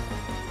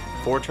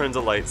 4 turns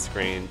of Light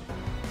Screen.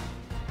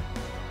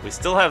 We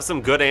still have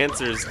some good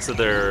answers to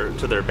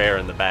their bear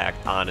in the back,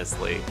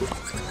 honestly.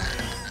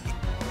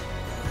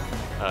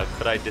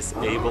 Could I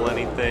disable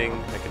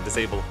anything? I could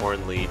disable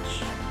Horn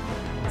Leech.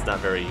 It's not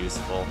very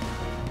useful.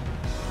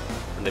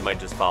 And they might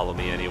just follow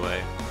me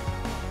anyway.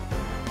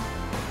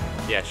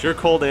 Yeah, Sheer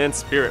Cold and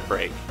Spirit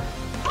Break.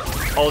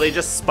 Oh, they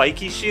just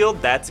Spiky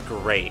Shield? That's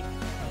great.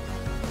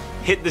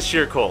 Hit the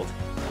Sheer Cold.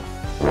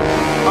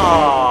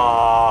 Aww.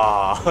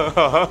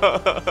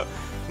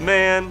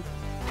 Man.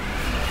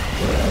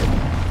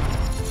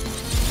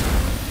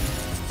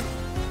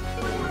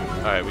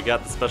 Alright, we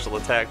got the special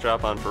attack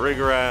drop on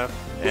Farigiraf,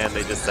 and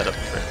they just set up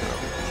Trick Room.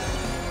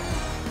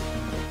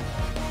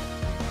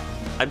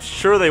 I'm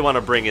sure they want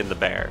to bring in the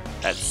bear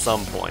at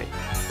some point.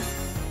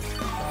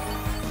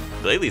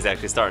 Glalie's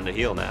actually starting to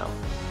heal now.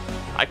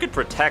 I could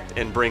protect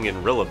and bring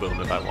in Rillaboom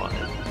if I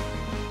wanted.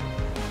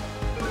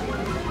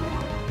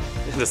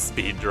 The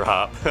speed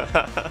drop.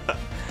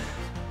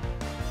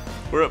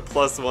 We're at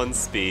 +1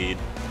 speed.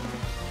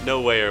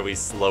 No way are we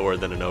slower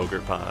than an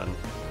Ogerpon.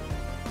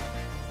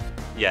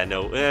 Yeah,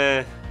 no,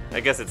 I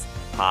guess it's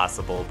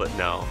possible, but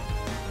no.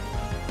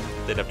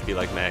 They'd have to be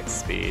like max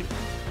speed.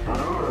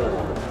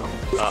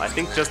 I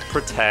think just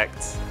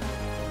protect.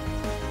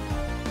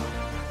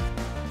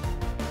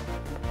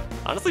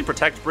 Honestly,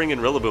 protect, bring in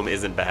Rillaboom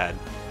isn't bad.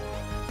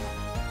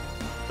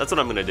 That's what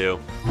I'm gonna do.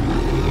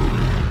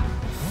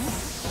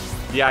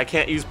 Yeah, I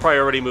can't use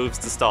priority moves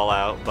to stall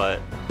out,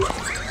 but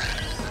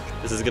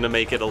this is gonna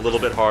make it a little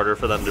bit harder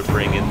for them to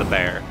bring in the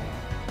bear.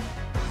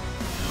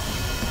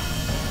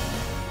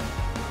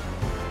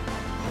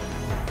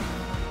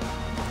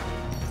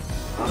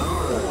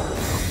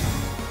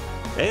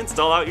 And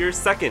stall out your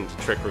second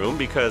Trick Room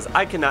because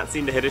I cannot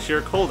seem to hit a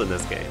Sheer Cold in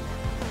this game.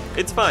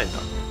 It's fine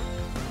though.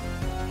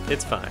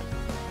 It's fine.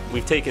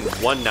 We've taken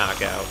 1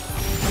 knockout.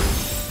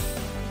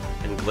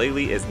 And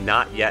Glalie is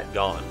not yet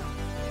gone.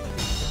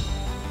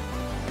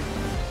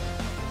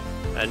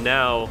 And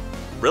now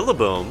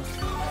Rillaboom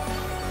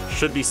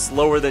should be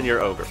slower than your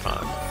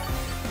Ogerpon.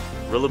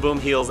 Rillaboom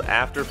heals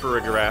after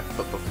Farigiraf,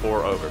 but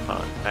before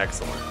Ogerpon.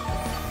 Excellent.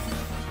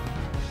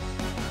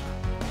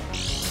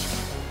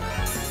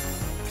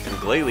 And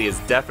Glalie is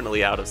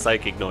definitely out of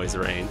Psychic Noise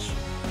range.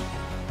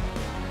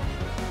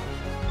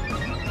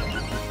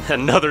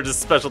 Another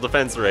just special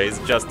defense raise,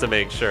 just to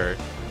make sure.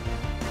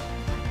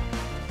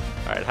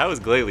 Alright, how is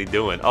Glalie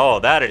doing? Oh,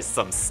 those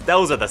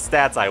are the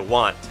stats I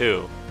want,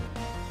 too.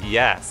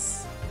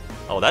 Yes.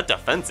 Oh, that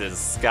defense is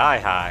sky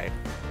high.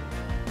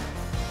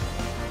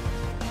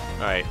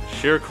 Alright,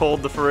 Sheer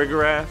Cold the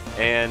Farigiraf,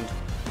 and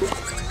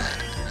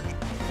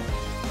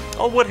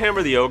I'll Wood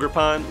Hammer the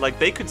Ogerpon. Like,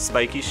 they could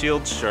Spiky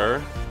Shield,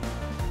 sure.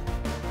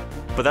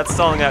 But that's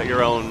stalling out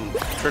your own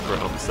Trick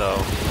Room, so...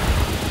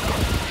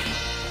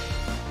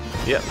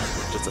 Yep,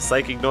 just a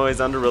Psychic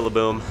Noise under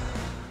Rillaboom.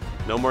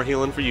 No more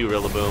healing for you,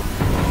 Rillaboom.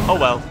 Oh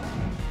well.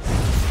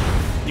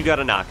 You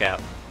got a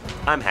knockout.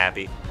 I'm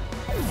happy.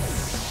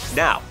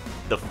 Now,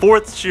 the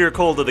fourth Sheer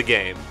Cold of the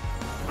game.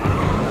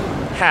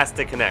 Has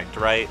to connect,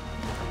 right?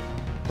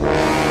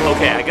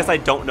 Okay, I guess I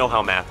don't know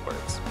how math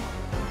works.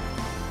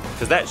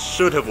 Because that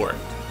should have worked.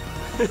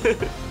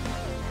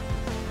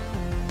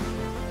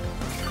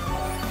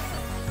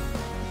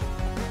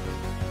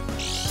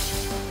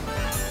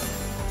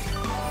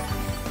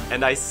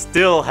 And I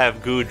still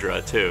have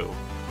Goodra, too,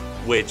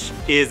 which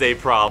is a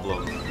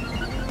problem.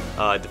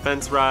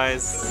 Defense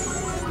Rise,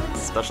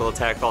 Special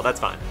Attack Fall, that's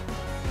fine.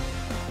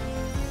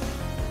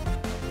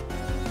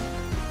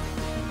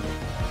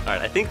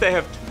 Alright, I think they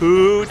have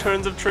 2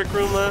 turns of Trick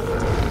Room left.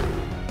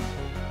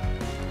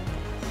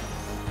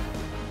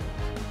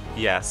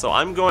 Yeah, so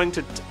I'm going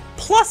to...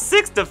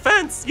 +6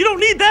 defense! You don't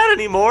need that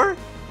anymore!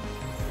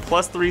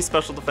 +3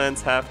 special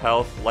defense, half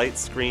health, light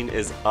screen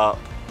is up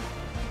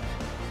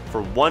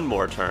for 1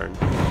 more turn.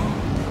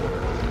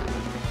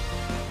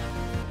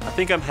 I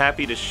think I'm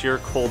happy to Sheer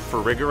Cold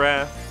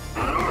Farigiraf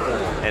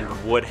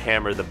and Wood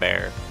Hammer the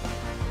bear.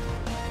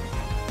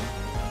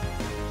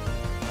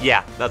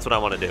 Yeah, that's what I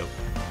want to do.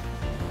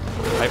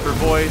 Hyper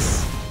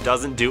Voice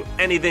doesn't do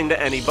anything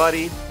to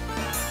anybody,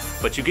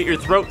 but you get your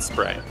Throat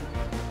Spray.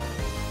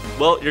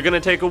 Well, you're gonna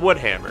take a Wood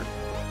Hammer.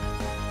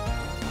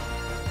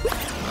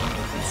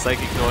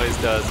 Psychic Noise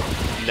does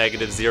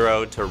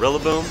 -0 to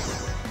Rillaboom,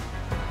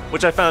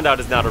 which I found out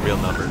is not a real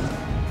number.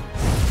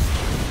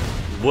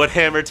 Wood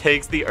Hammer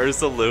takes the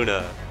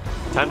Ursaluna.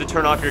 Time to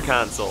turn off your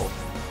console.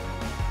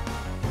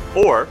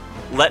 Or,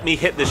 let me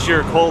hit the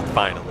Sheer Cold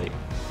finally.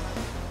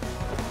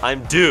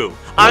 I'm due.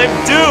 I'm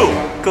due!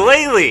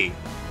 Glalie!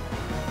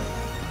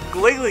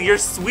 Glalie, you're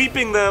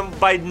sweeping them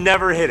by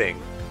never hitting.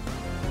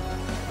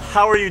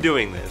 How are you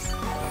doing this?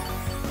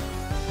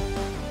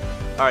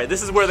 Alright,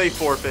 this is where they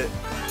forfeit.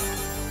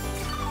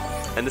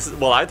 And this is,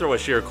 well, I throw a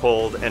Sheer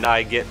Cold and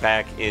I get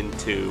back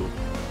into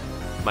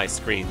my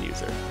screen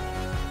user.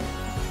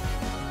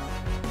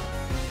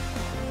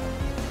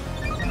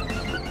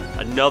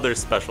 Another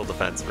special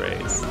defense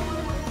raise.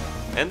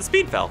 And the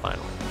Speed Fell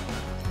finally.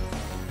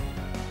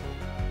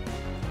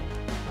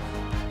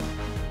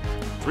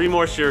 3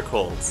 more Sheer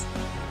Colds.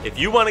 If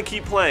you want to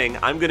keep playing,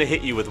 I'm going to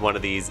hit you with one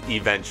of these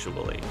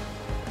eventually.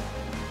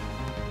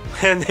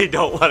 And they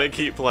don't want to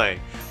keep playing.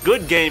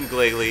 Good game,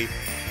 Glalie,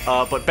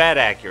 but bad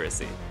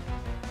accuracy.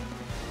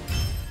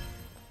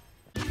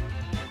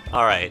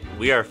 Alright,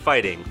 we are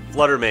fighting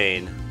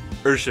Fluttermane,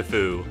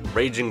 Urshifu,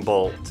 Raging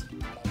Bolt,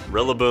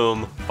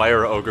 Rillaboom,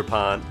 Fire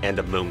Ogerpon, and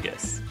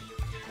Amoonguss.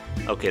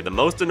 Okay, the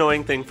most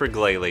annoying thing for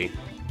Glalie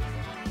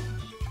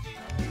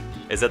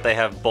is that they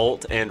have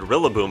Bolt and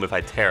Rillaboom if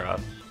I Tera,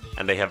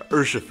 and they have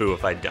Urshifu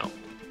if I don't.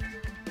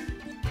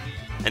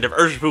 And if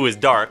Urshifu is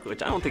dark,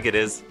 which I don't think it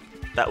is,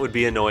 that would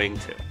be annoying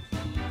too.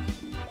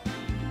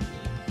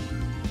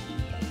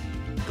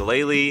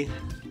 Glalie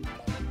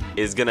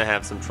is gonna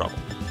have some trouble.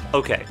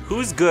 Okay,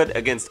 who's good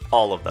against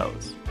all of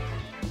those?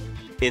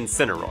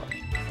 Incineroar.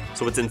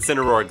 So it's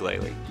Incineroar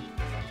Glalie.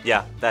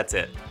 Yeah, that's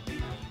it.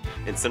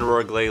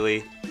 Incineroar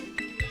Glalie.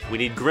 We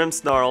need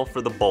Grimmsnarl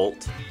for the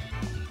Bolt.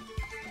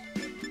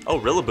 Oh,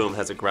 Rillaboom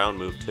has a ground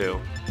move too.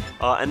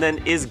 And then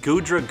is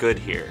Goodra good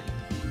here?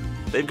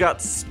 They've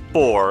got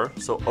Spore,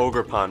 so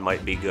Ogerpon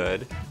might be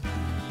good.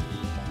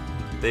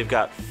 They've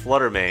got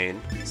Fluttermane,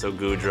 so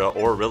Goodra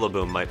or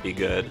Rillaboom might be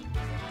good.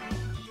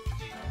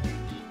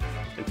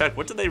 In fact,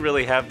 what do they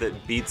really have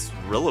that beats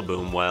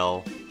Rillaboom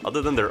well,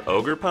 other than their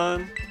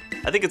Ogerpon?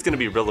 I think it's going to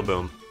be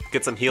Rillaboom.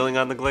 Get some healing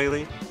on the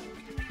Glalie.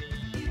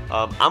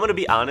 I'm going to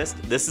be honest,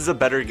 this is a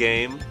better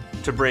game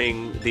to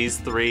bring these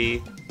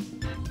 3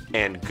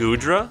 and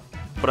Goodra,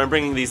 but I'm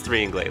bringing these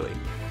 3 and Glalie.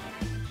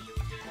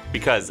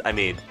 Because, I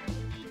mean,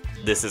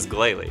 this is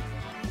Glalie.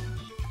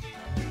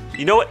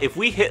 You know what? If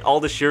we hit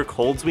all the Sheer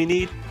Colds we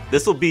need,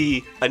 this will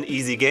be an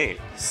easy game.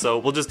 So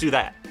we'll just do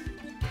that.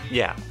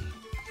 Yeah.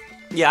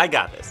 Yeah, I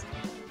got this.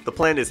 The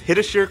plan is hit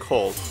a Sheer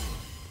Cold.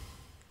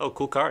 Oh,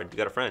 cool card. You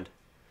got a friend.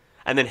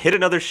 And then hit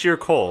another Sheer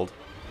Cold.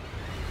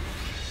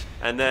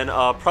 And then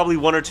probably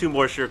 1 or 2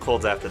 more Sheer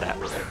Colds after that.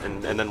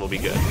 And then we'll be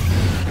good.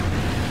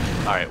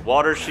 Alright,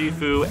 Water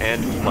Shifu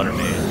and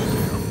Fluttermane.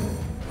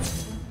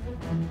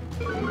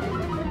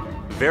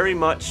 very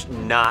much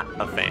not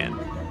a fan.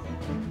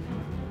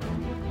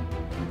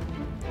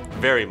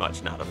 Very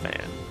much not a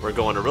fan. We're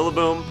going to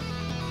Rillaboom.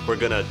 We're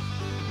gonna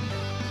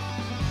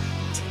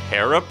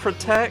Tera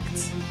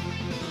Protect.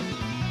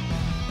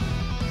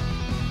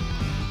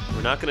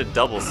 We're not gonna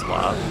double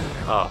swap.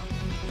 Oh.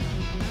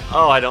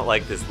 Oh, I don't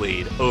like this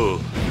lead. Ooh.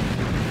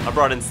 I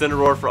brought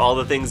Incineroar for all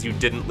the things you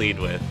didn't lead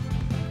with.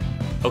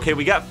 Okay,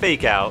 we got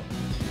Fake Out.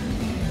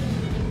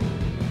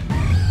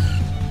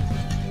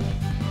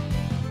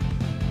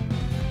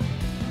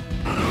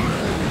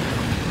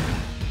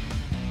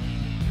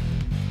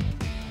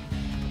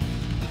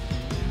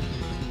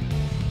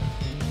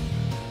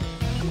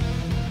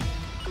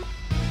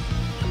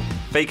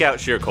 Fake Out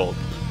Sheer Cold.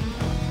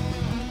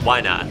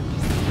 Why not?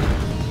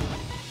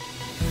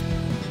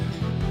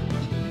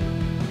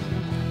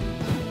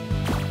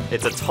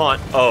 It's a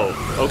taunt. Oh,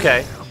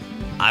 okay.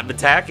 I'm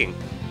attacking.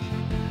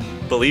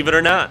 Believe it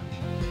or not.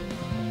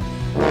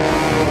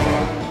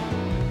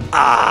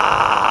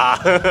 Ah!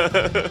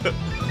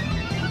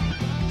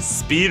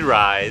 Speed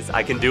Rise.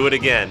 I can do it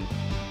again.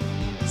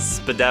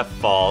 Spadef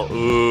Fall.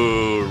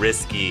 Ooh,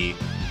 risky.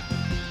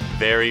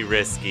 Very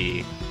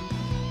risky.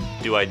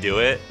 Do I do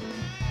it?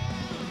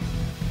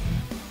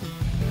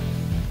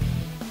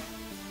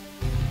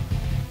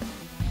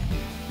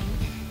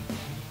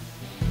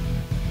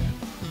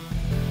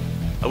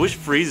 I wish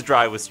Freeze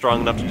Dry was strong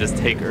enough to just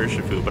take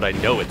Urshifu, but I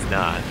know it's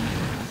not.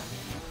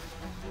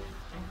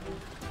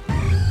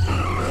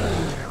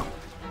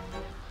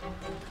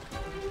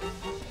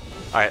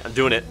 Alright, I'm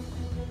doing it.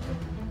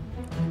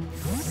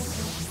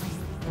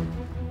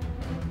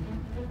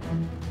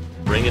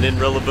 Bringing in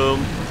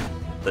Rillaboom,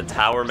 the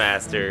Tower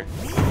Master.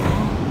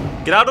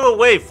 Get out of the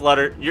way,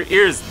 Flutter. Your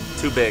ear's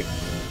too big.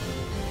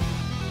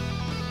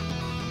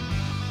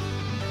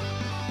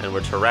 And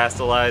we're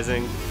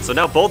terastallizing. So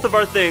now both of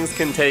our things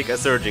can take a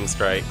Surging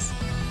Strikes,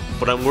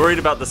 but I'm worried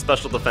about the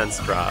special defense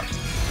drop.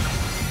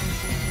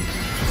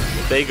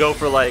 If they go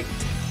for like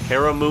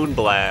Tera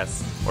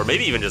Moonblast, or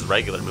maybe even just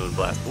regular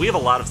Moonblast, but we have a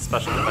lot of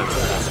special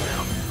defense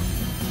now.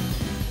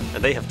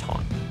 And they have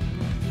Taunt.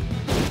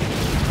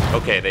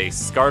 Okay, they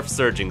Scarf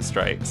Surging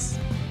Strikes.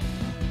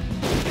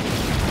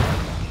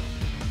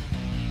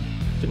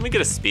 Didn't we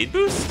get a speed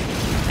boost?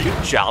 Are you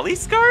Jolly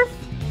Scarf?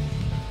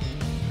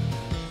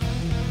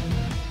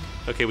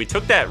 Okay, we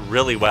took that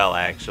really well,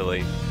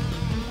 actually.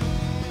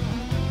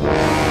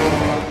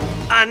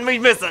 And we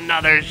miss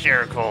another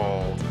Sheer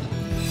Cold.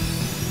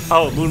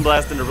 Oh,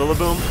 Moonblast into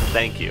Rillaboom?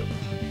 Thank you.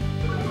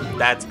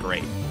 That's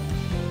great.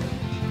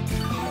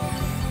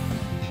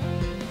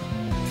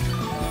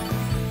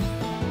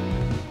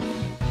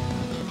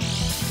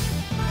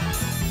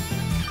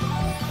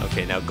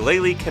 Okay, now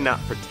Glalie cannot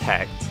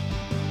protect,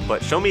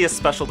 but show me a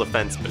special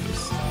defense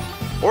boost.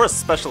 Or a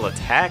special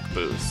attack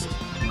boost.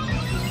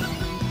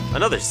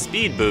 Another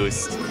speed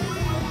boost,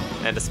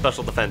 and a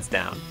special defense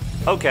down.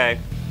 Okay.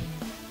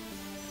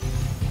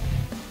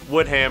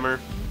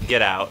 Woodhammer,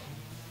 get out.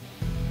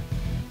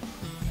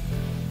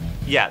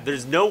 Yeah,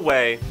 there's no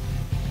way.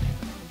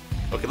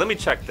 Okay, let me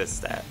check this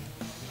stat.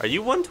 Are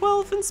you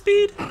 112 in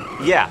speed?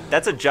 Yeah,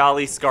 that's a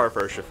Jolly Scarf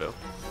Urshifu.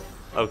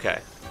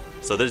 Okay,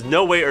 so there's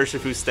no way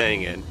Urshifu's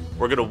staying in.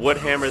 We're gonna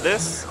Woodhammer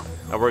this,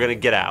 and we're gonna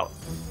get out.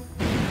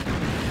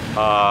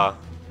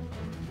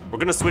 We're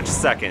gonna switch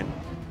second.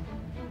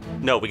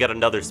 No, we got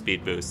another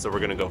speed boost, so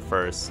we're gonna go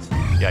first.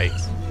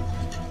 Yikes.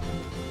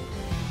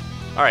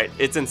 Alright,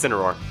 it's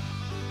Incineroar.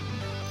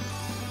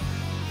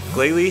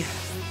 Glalie,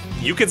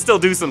 you can still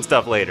do some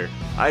stuff later.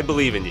 I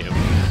believe in you.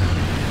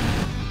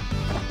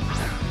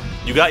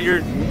 You got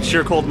your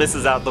Sheer Cold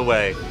misses out the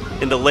way.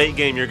 In the late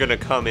game, you're gonna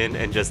come in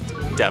and just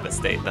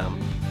devastate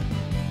them.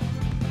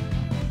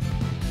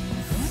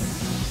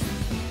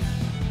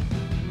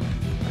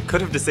 I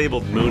could have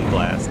disabled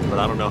Moonblast, but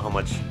I don't know how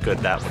much good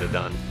that would have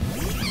done.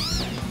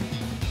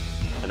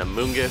 And a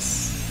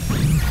Moongus.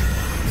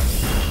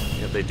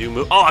 Yeah, they do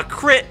move. Oh, a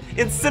crit!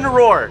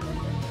 Incineroar!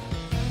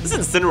 This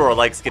Incineroar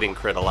likes getting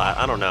crit a lot.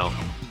 I don't know.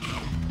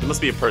 It must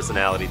be a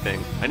personality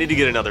thing. I need to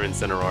get another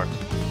Incineroar.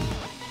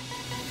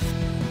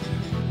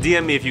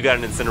 DM me if you got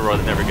an Incineroar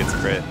that never gets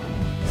crit.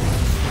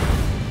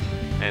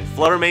 And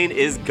Fluttermane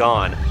is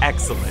gone.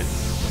 Excellent.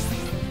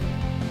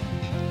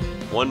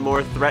 One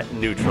more threat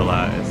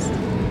neutralized.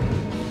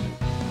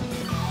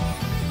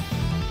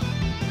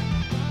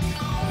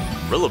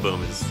 Rillaboom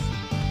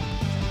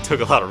took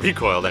a lot of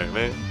recoil there,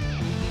 man.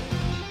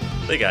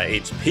 They got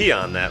HP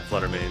on that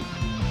Fluttermane.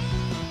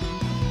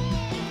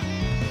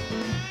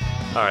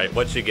 Alright,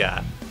 what you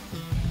got?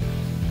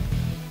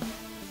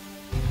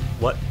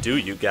 What do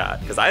you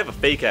got? Because I have a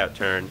Fake Out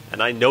turn,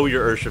 and I know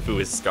your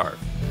Urshifu is Scarf.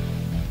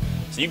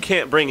 So you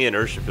can't bring in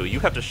Urshifu. You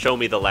have to show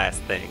me the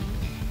last thing.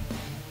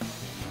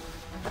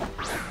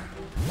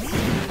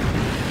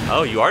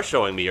 Oh, you are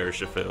showing me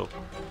Urshifu.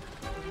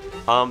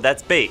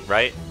 That's bait,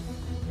 right?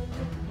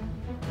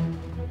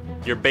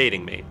 You're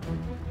baiting me.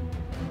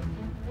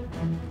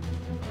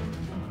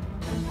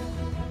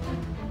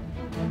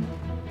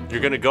 You're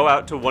gonna go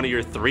out to one of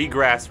your 3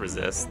 grass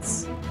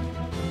resists.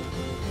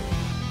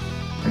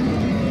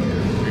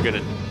 You're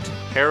gonna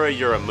Tera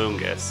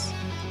Uramungus.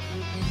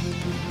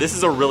 This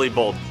is a really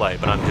bold play,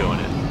 but I'm doing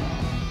it.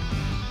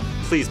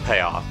 Please pay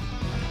off.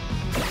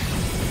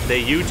 They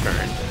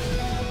U-turned.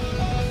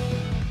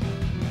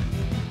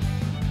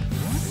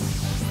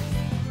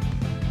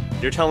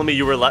 You're telling me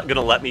you were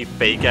gonna let me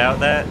fake out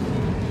that?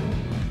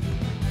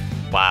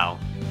 Wow.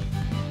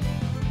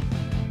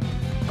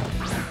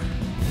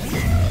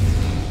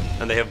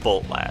 And they have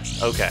Bolt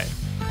Lash. Okay.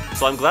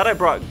 So I'm glad I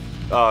brought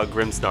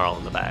Grimmsnarl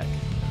in the back.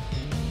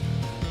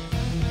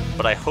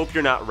 But I hope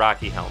you're not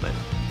Rocky Helmet.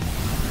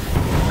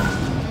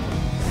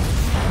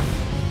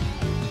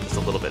 Just a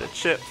little bit of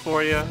chip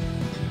for you.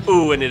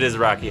 Ooh, and it is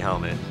Rocky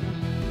Helmet.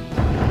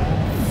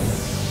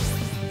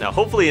 Now,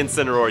 hopefully,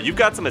 Incineroar, you've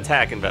got some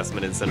attack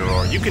investment,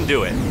 Incineroar. You can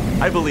do it.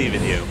 I believe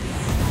in you.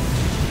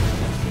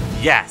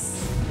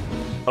 Yes.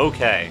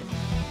 Okay.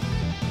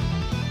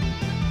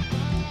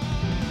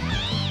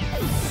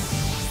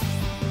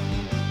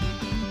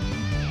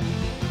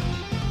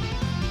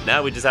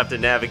 Now we just have to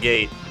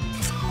navigate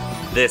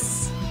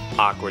this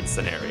awkward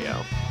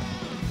scenario.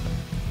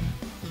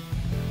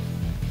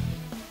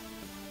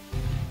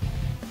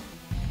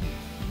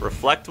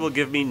 Reflect will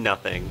give me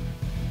nothing.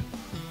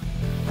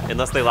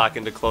 Unless they lock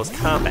into close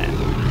combat.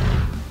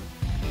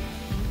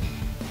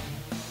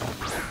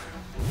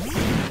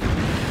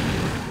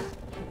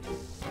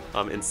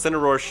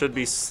 Incineroar should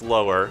be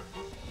slower.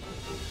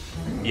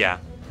 Yeah,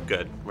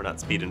 good. We're not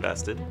speed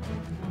invested.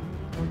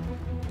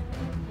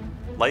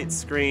 Light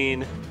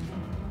Screen,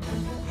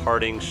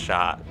 Parting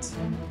Shot.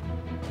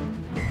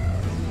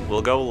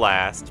 We'll go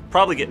last.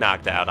 Probably get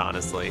knocked out,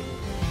 honestly.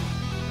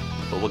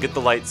 But we'll get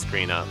the Light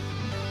Screen up.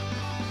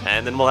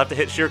 And then we'll have to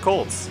hit Sheer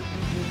Colds.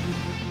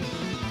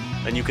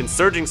 And you can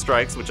Surging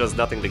Strikes, which does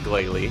nothing to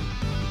Glalie.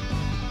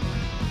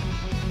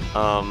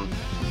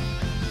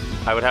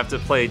 I would have to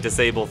play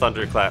Disable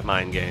Thunderclap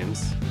Mind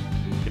Games.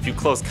 If you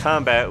close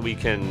combat, we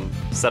can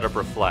set up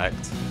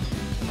Reflect.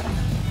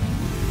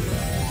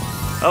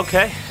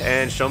 Okay,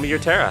 and show me your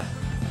Tera.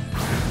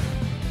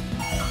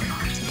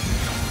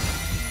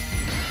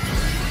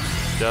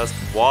 Just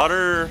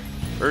Water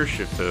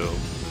Urshifu.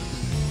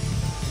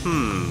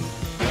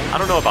 I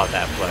don't know about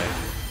that play.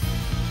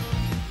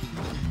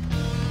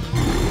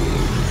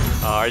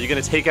 Are you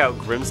gonna take out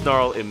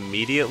Grimmsnarl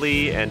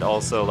immediately and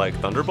also like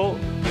Thunderbolt?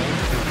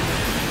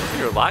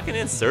 You're locking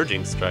in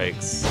Surging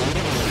Strikes.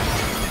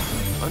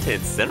 Onto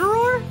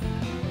Incineroar?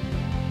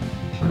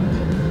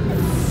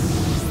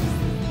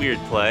 Weird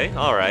play,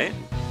 alright.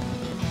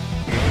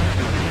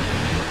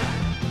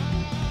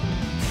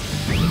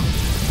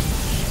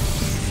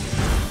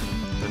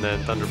 And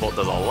then Thunderbolt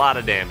does a lot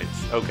of damage.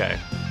 Okay.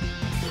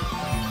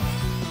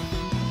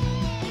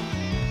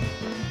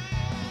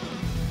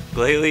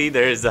 Glalie,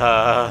 there's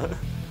a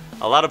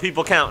lot of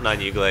people counting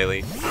on you,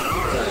 Glalie.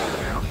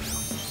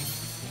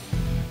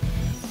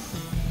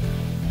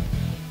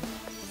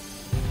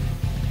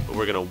 But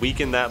we're gonna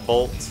weaken that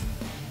bolt.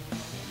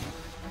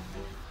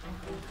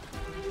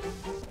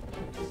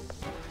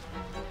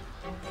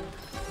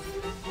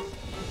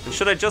 And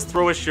should I just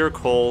throw a Sheer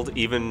Cold,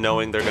 even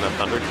knowing they're gonna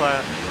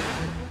Thunderclap?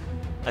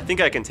 I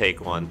think I can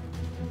take one.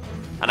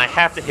 And I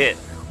have to hit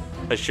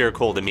a Sheer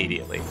Cold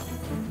immediately.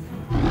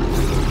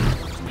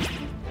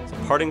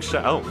 Parting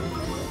Shot.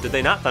 Oh, did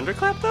they not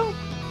Thunderclap though?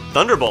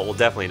 Thunderbolt will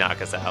definitely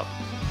knock us out.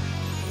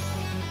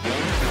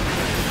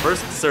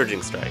 First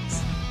Surging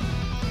Strikes.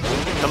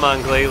 Come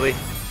on, Glalie.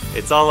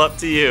 It's all up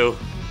to you.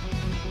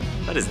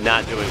 That is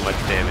not doing much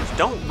damage.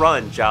 Don't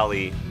run,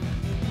 Jolly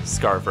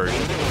Scarf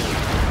version.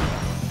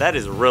 That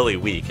is really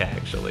weak,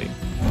 actually.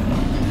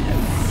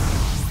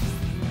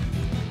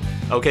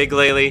 Okay,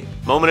 Glalie.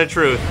 Moment of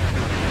truth.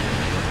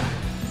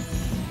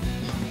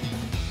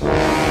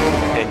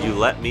 And you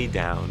let me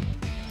down.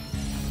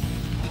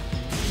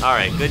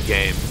 Alright, good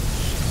game.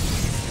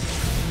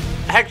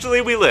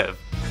 Actually, we live.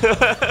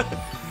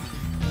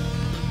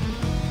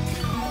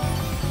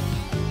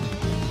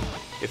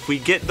 If we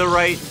get the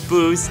right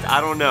boost,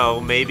 I don't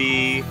know,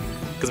 maybe...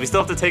 Because we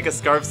still have to take a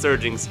Scarf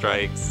Surging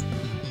Strikes.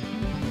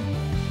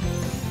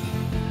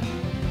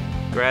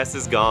 Grass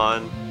is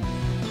gone.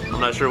 I'm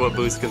not sure what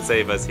boost can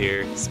save us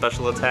here.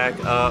 Special attack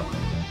up,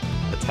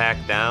 attack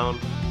down.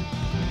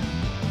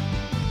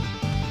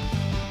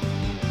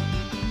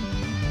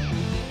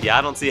 Yeah,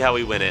 I don't see how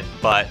we win it,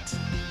 but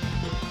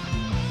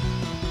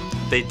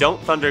they don't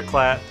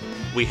Thunderclap.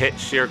 We hit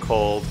Sheer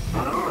Cold.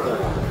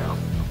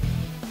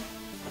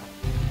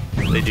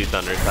 They do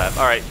Thunderclap.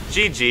 All right,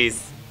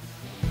 GG's.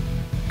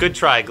 Good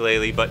try,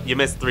 Glalie, but you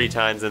missed 3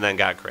 times and then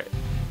got crit.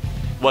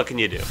 What can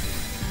you do?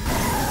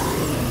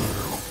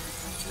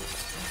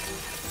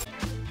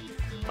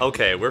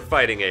 Okay, we're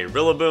fighting a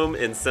Rillaboom,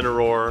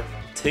 Incineroar,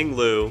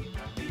 Tinglu,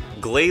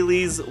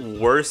 Glalie's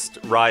worst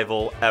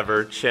rival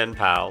ever,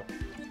 Chien-Pao,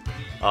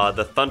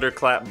 the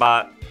Thunderclap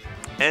bot,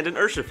 and an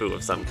Urshifu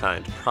of some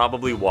kind,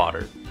 probably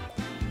water.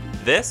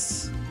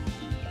 This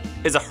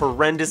is a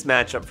horrendous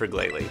matchup for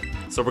Glalie,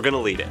 so we're gonna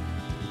lead it.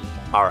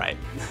 Alright.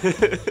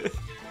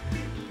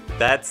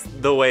 That's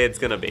the way it's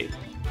gonna be.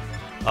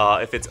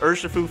 If it's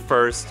Urshifu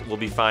first, we'll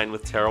be fine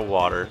with Tera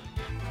Water.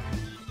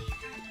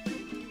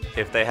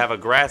 If they have a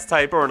grass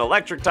type or an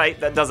electric type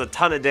that does a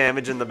ton of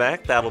damage in the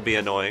back, that'll be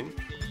annoying.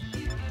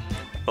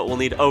 But we'll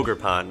need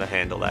Ogerpon to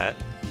handle that.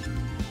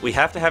 We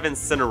have to have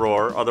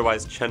Incineroar,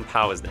 otherwise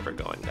Chien-Pao is never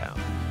going down.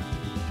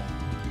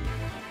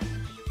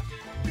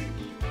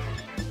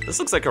 This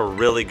looks like a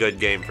really good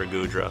game for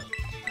Goodra.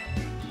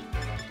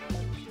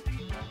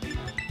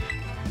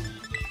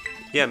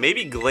 Yeah,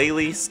 maybe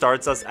Glalie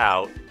starts us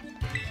out,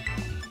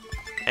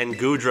 and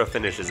Goodra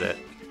finishes it.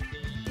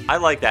 I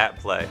like that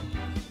play.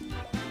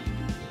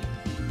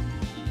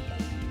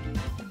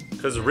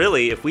 Because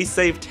really, if we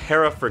save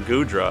Tera for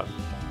Goodra,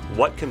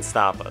 what can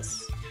stop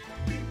us?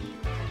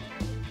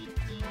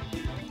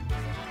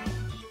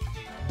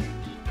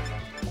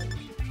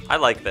 I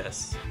like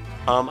this.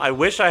 I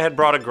wish I had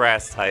brought a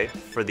grass type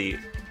for the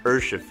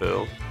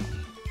Urshifu.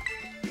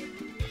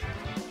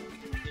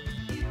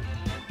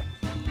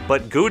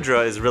 But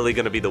Goodra is really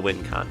going to be the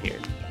win con here.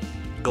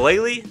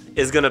 Glalie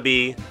is going to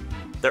be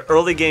the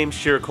early game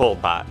sheer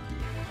cold bot.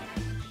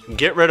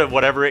 Get rid of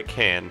whatever it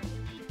can,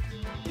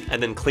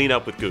 and then clean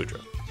up with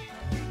Goodra.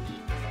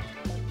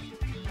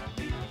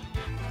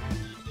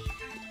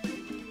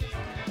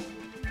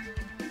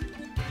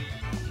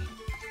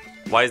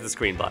 Why is the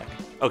screen black?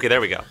 Okay,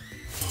 there we go.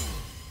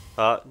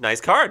 Nice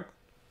card.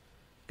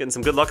 Getting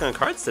some good luck on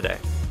cards today.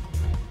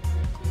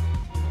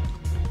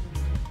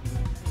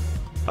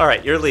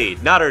 Alright, your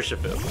lead. Not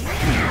Urshifu.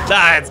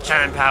 Ah, it's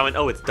Chien-Pao and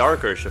oh, it's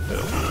Dark Urshifu.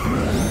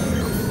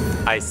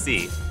 I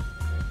see.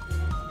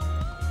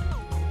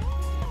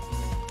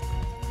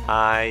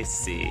 I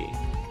see.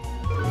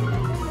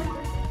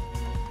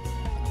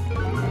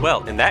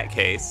 Well, in that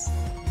case,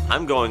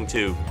 I'm going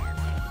to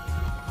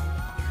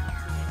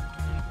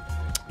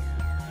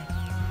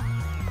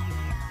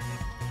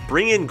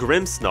bring in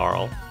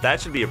Grimmsnarl.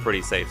 That should be a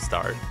pretty safe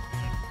start.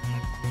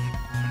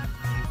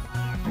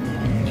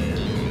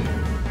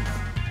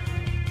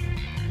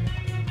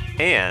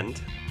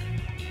 And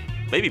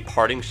maybe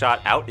Parting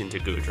Shot out into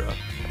Goodra.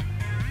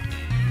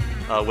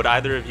 Would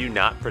either of you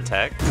not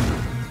protect?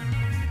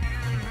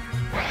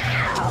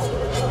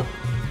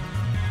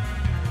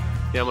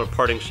 Yeah, I'm gonna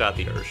Parting Shot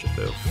the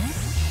Urshifu.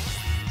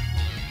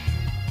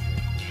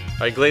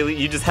 Alright, Glalie,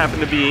 you just happen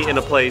to be in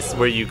a place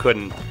where you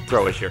couldn't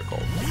throw a Sheer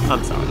Cold.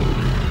 I'm sorry.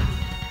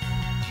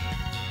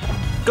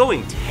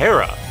 Going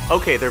Tera.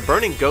 Okay, they're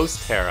burning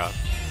Ghost Tera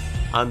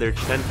on their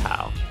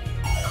Chien-Pao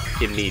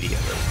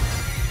immediately.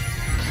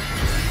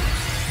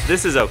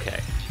 This is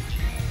okay.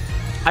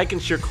 I can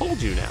Sheer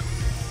Cold you now.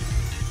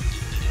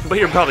 But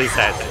you're probably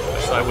sad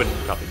anyway, so I wouldn't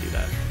probably do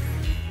that.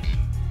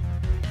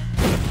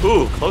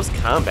 Ooh, close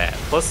combat.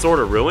 Plus Sword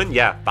of Ruin?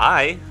 Yeah,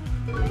 bye.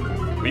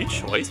 Were you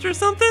choiced or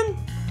something?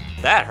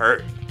 That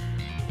hurt.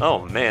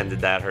 Oh man,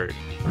 did that hurt.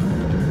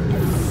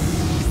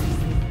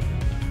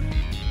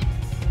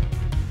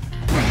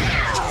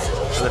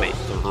 And then a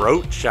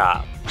Throat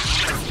Chop.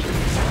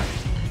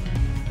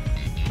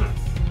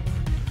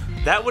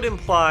 That would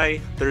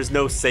imply there's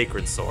no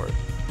Sacred Sword.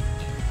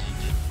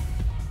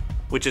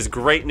 Which is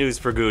great news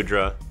for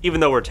Goodra, even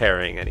though we're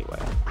tearing anyway.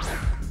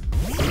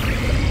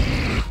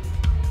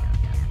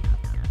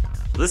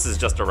 So this is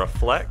just a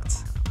Reflect,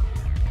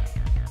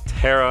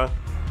 Tera,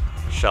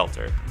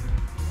 Shelter.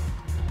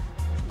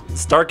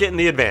 Start getting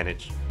the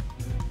advantage.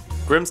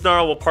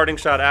 Grimmsnarl will Parting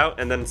Shot out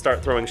and then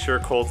start throwing Sheer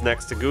Colds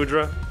next to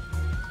Goodra,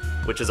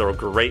 which is a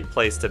great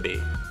place to be.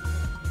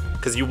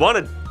 Because you want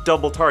to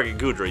double target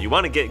Goodra. You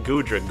want to get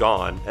Goodra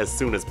gone as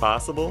soon as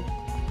possible,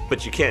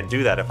 but you can't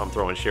do that if I'm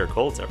throwing Sheer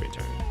Colds every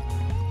turn.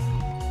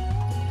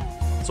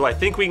 So I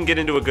think we can get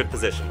into a good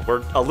position.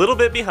 We're a little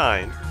bit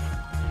behind.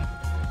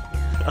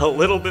 A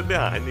little bit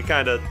behind. You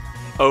kind of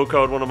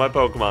O-code one of my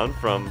Pokemon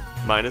from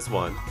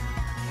 -1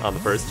 on the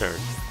first turn.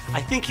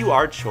 I think you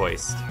are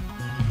choiced.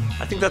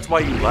 I think that's why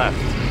you left.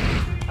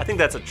 I think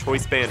that's a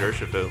choice banned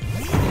Urshifu.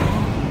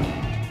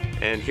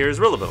 And here's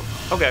Rillaboom.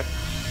 Okay.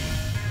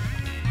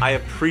 I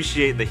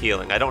appreciate the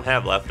healing. I don't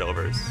have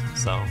leftovers,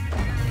 so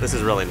this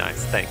is really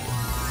nice. Thank you.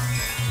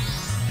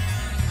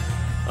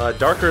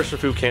 Dark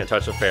Urshifu can't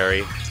touch a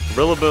fairy.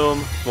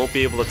 Rillaboom won't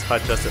be able to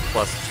touch us at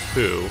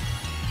 +2.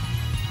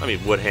 I mean,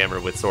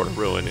 Woodhammer with Sword of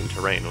Ruin in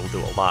terrain will do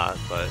a lot,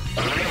 but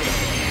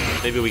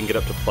maybe we can get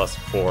up to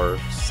 +4,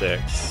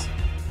 6.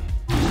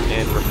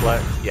 And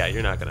Reflect. Yeah,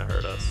 you're not going to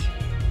hurt us.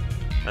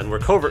 And we're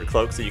Covert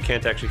Cloak, so you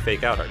can't actually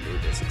fake out our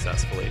Goodra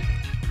successfully.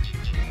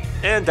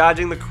 And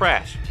dodging the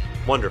Crash.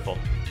 Wonderful.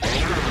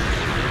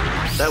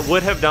 That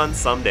would have done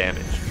some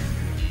damage.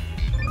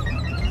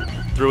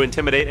 Through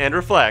Intimidate and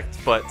Reflect,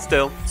 but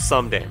still,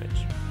 some damage.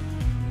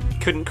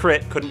 Couldn't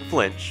crit, couldn't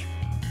flinch.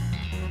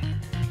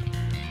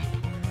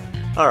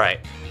 Alright,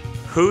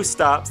 who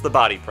stops the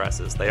body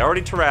presses? They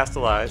already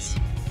terrestrialize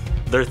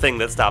their thing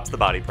that stops the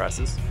body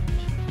presses.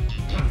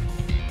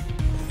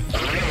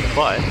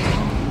 But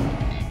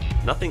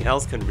nothing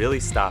else can really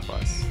stop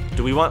us.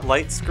 Do we want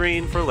Light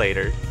Screen for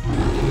later?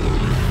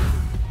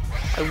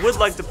 I would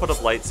like to put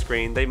up Light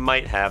Screen. They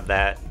might have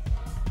that.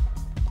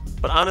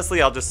 But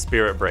honestly, I'll just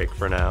Spirit Break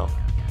for now.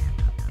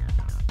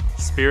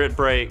 Spirit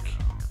Break.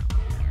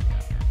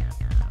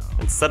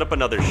 And set up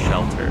another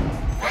Shelter.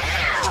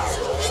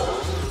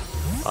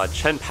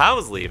 Chen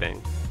Pao's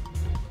leaving.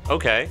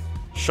 Okay.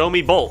 Show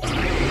me Bolt.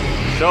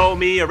 Show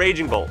me a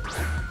Raging Bolt.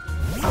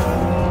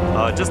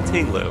 Just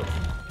Tinglu.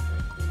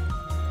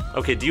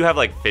 Okay, do you have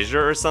like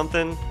Fissure or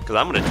something? Because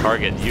I'm gonna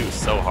target you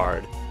so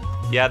hard.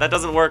 Yeah, that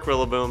doesn't work,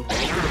 Rillaboom.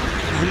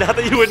 Not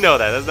that you would know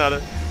that. That's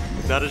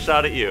not a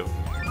shot at you.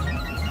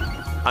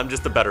 I'm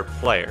just a better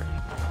player.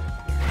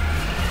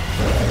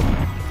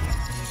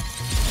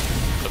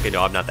 Okay,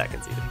 no, I'm not that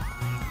conceited.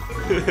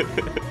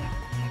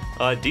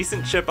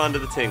 Decent chip onto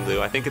the Tinglu.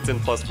 I think it's in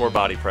 +4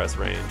 body press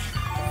range.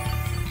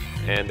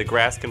 And the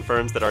grass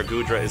confirms that our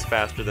Goodra is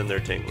faster than their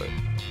Tinglu.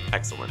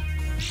 Excellent.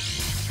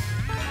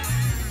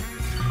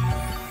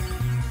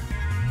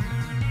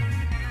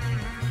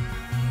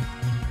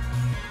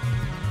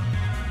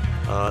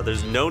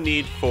 There's no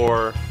need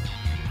for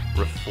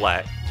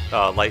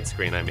light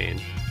screen, I mean.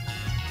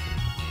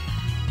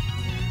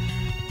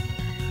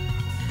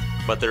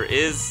 But there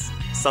is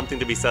something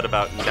to be said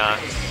about not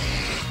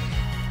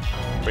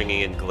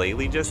bringing in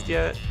Glalie just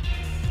yet.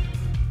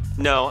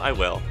 No, I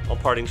will. I'll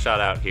parting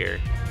shot out here.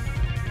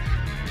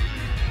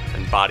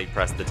 And body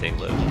press the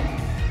Tinglu.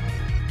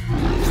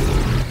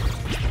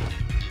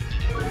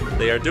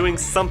 They are doing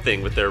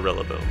something with their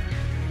Rillaboom.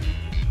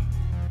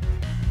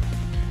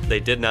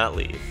 They did not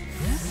leave.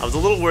 I was a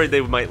little worried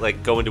they might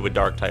like go into a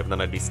dark type and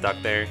then I'd be stuck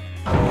there.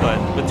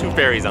 But with 2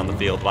 fairies on the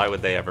field, why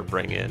would they ever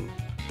bring in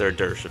their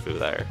Urshifu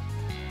there?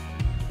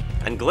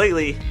 And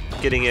Glalie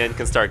getting in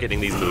can start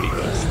getting these Moody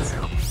boosts.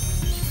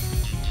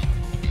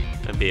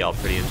 And be all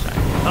pretty and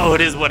shiny. Oh,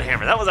 it is Wood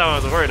Hammer. That was what I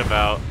was worried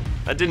about.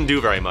 That didn't do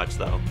very much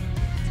though.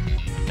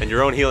 And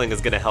your own healing is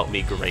gonna help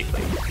me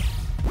greatly.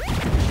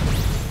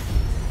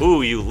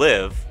 Ooh, you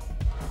live.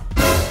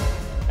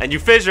 And you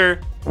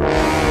fissure.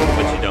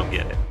 But you don't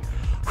get it.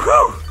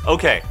 Whew!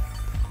 Okay.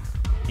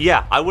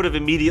 Yeah, I would have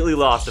immediately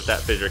lost if that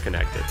fissure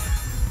connected.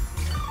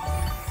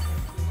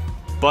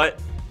 But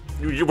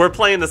we're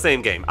playing the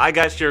same game. I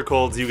got sheer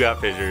colds, you got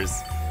fissures.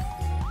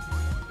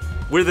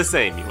 We're the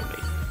same, you and me.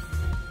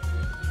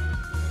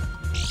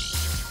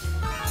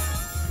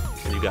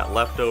 And you got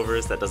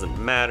leftovers, that doesn't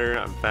matter.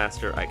 I'm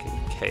faster, I can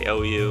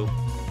KO you.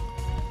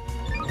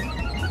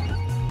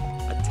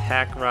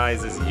 Attack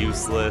rise is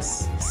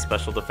useless.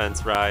 Special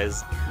defense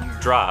rise.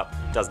 Drop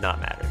does not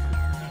matter.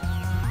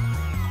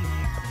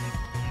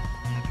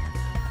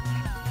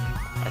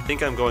 I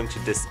think I'm going to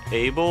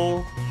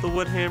disable the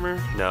Wood Hammer.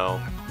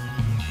 No.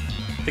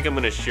 I think I'm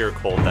going to sheer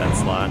cold that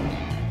slot.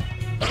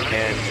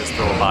 And just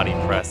throw a body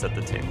press at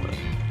the Tinglu.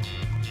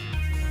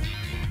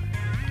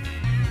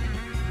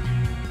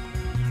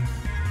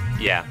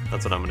 Yeah,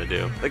 that's what I'm going to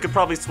do. They could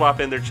probably swap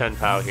in their Chen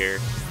Pao here.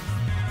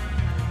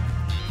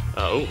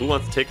 Oh, who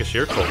wants to take a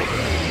sheer cold?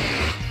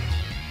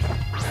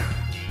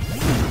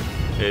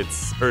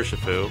 It's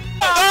Urshifu.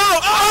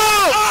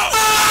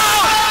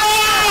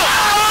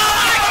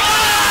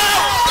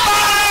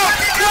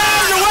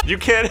 You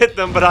can't hit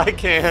them, but I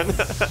can.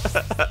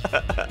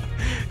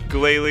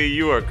 Glalie,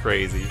 you are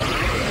crazy.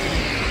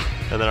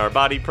 And then our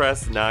body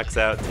press knocks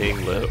out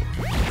Tinglu.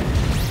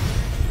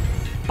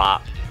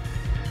 Bop.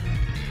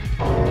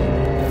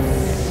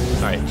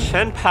 Alright,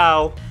 Chen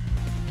Pao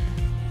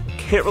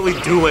can't really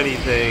do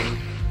anything.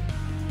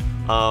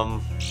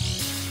 But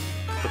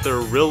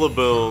their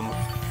Rillaboom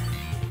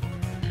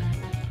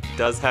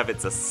does have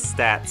its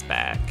stats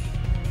back.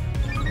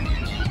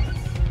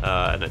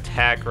 An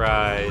attack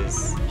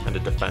rise, and a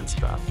defense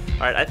drop.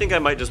 Alright, I think I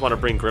might just want to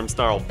bring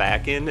Grimmsnarl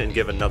back in and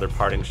give another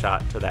parting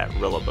shot to that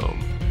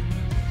Rillaboom.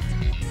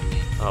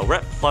 We're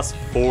at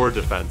 +4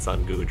 defense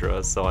on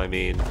Goodra, so I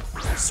mean,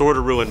 sort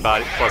of ruin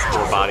body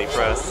 +4 body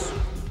press.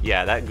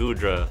 Yeah, that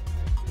Goodra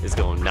is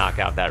going to knock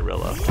out that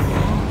Rilla.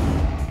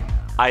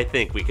 I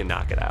think we can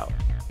knock it out.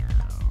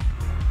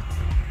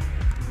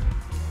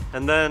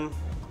 And then,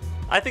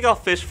 I think I'll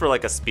fish for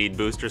like a speed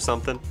boost or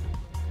something.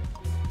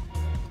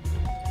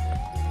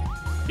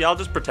 Yeah, I'll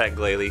just protect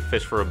Glalie,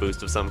 fish for a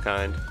boost of some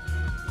kind,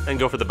 and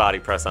go for the body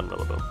press on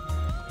Rillaboom.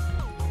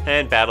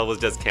 And battle was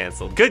just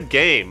canceled. Good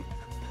game!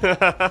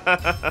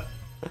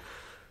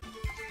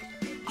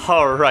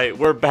 Alright,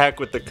 we're back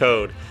with the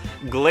code.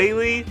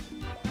 Glalie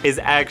is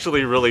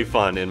actually really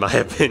fun, in my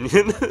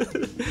opinion.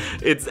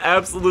 It's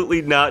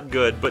absolutely not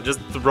good, but just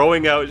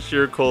throwing out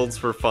sheer colds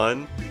for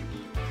fun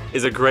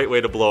is a great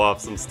way to blow off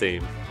some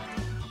steam.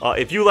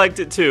 If you liked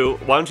it too,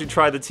 why don't you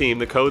try the team?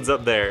 The code's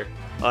up there.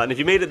 And if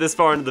you made it this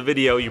far into the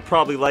video, you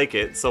probably like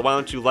it, so why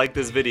don't you like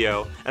this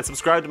video and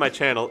subscribe to my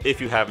channel if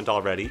you haven't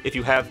already. If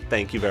you have,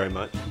 thank you very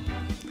much.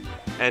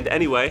 And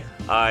anyway,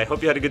 I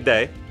hope you had a good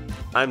day.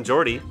 I'm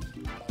Jordy,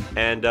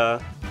 and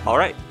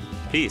alright,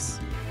 peace.